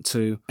I went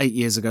to 8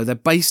 years ago. They're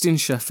based in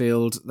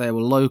Sheffield. They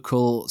were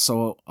local,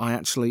 so I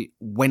actually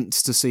went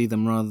to see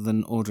them rather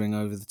than ordering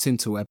over the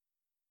Tinterweb.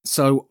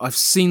 So I've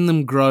seen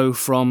them grow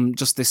from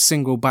just this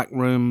single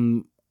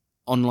backroom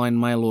online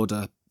mail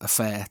order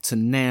affair to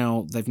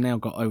now they've now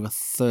got over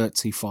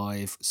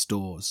 35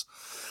 stores.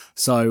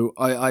 So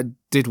I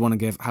did want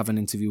to have an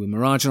interview with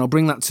Mirage, and I'll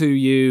bring that to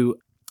you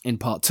in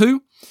part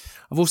 2.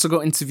 I've also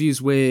got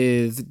interviews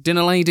with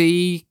Dinner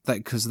Lady,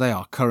 because they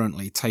are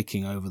currently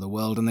taking over the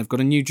world, and they've got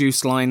a new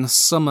juice line,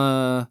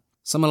 Summer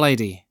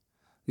Lady.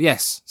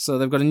 Yes, so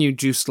they've got a new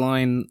juice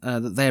line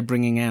that they're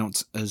bringing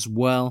out as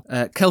well.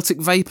 Celtic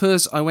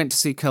Vapors, I went to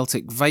see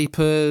Celtic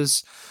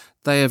Vapors.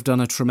 They have done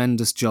a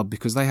tremendous job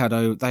because they had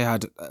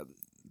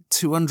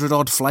 200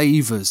 odd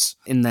flavours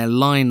in their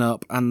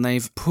lineup, and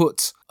they've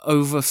put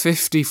over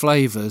 50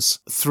 flavours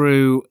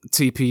through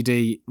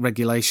TPD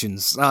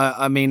regulations.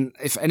 I mean,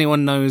 if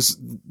anyone knows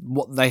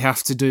what they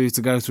have to do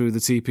to go through the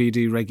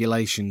TPD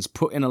regulations,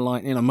 put in a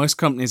line, most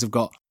companies have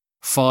got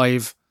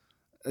 5,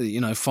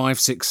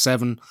 6,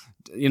 7,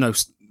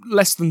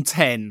 less than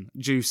 10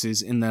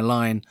 juices in their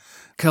line.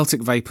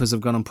 Celtic Vapors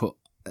have gone and put,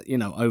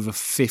 over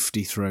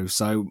 50 through.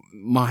 So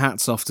my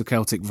hat's off to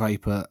Celtic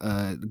Vaper.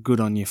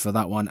 Good on you for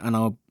that one. And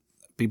I'll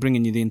be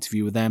bringing you the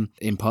interview with them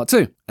in part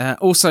 2.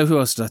 Also, who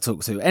else did I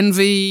talk to?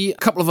 Envy, a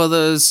couple of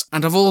others,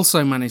 and I've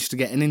also managed to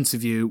get an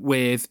interview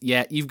with,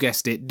 you've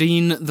guessed it,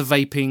 Dean the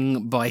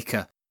Vaping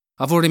Biker.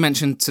 I've already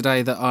mentioned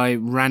today that I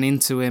ran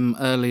into him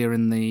earlier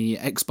in the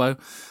Expo,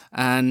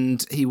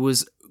 and he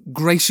was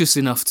gracious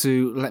enough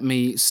to let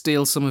me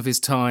steal some of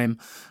his time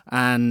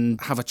and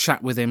have a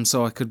chat with him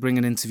so I could bring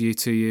an interview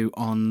to you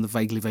on the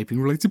Vaguely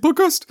Vaping Related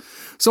podcast.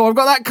 So I've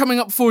got that coming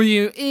up for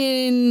you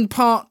in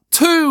part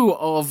 2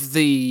 of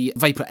the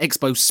Vaper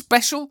Expo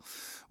special,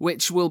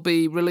 which will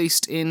be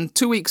released in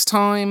 2 weeks'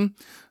 time.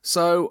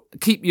 So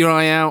keep your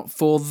eye out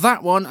for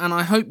that one, and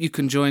I hope you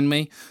can join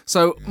me.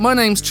 So my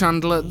name's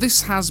Chandler.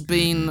 This has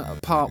been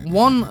part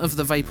 1 of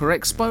the Vaper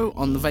Expo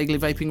on the Vaguely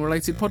Vaping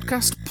Related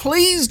podcast.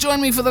 Please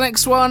join me for the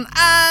next one,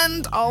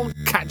 and I'll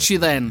catch you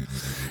then.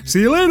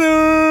 See you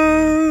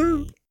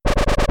later!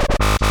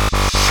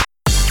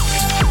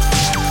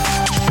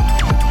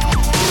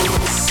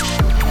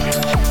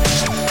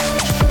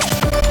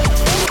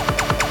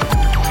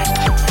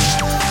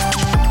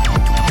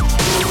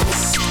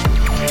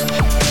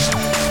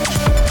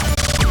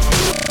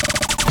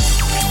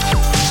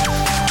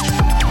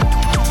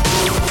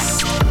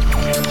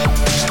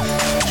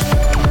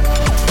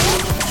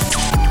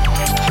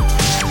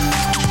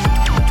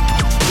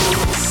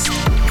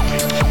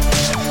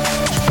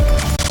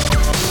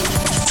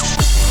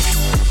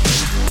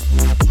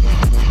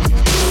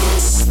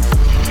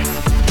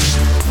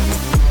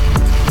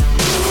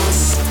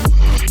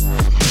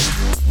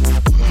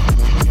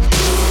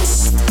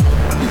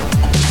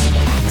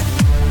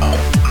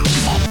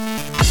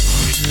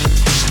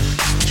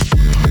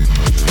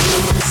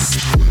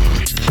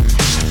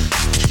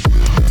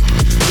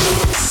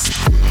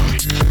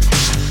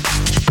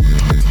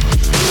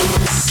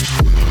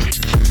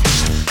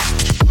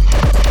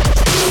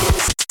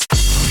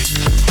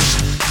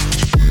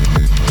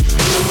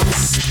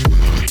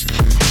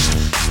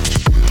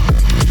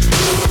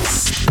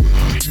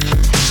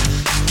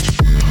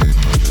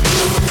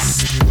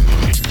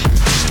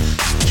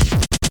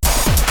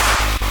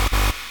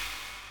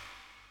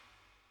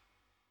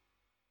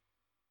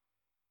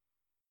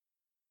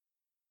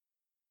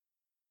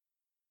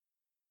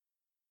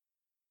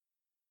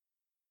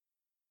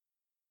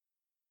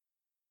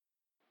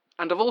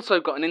 And I've also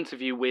got an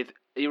interview with,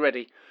 are you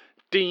ready?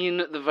 Dean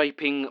the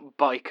Vaping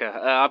Biker.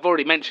 I've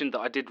already mentioned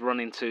that I did run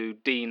into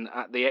Dean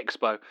at the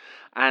Expo,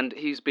 and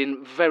he's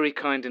been very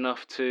kind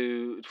enough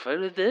to... I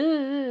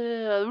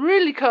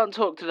really can't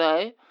talk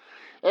today.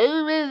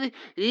 I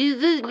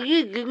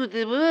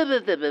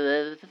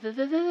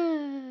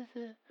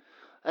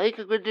think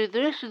I'm going to do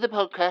the rest of the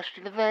podcast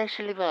in a very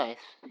silly voice.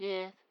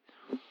 Yes.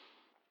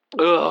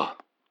 Ugh.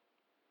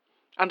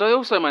 And I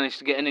also managed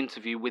to get an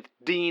interview with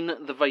Dean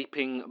the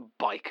Vaping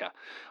Biker.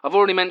 I've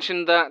already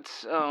mentioned that...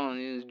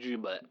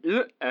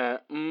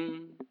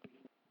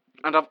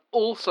 And I've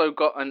also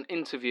got an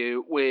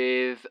interview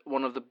with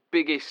one of the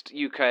biggest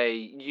UK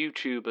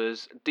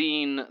YouTubers,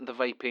 Dean the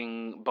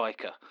Vaping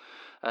Biker.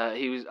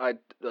 He was...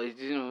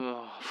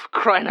 for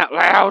crying out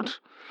loud!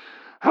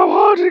 How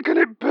hard can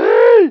it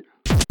be?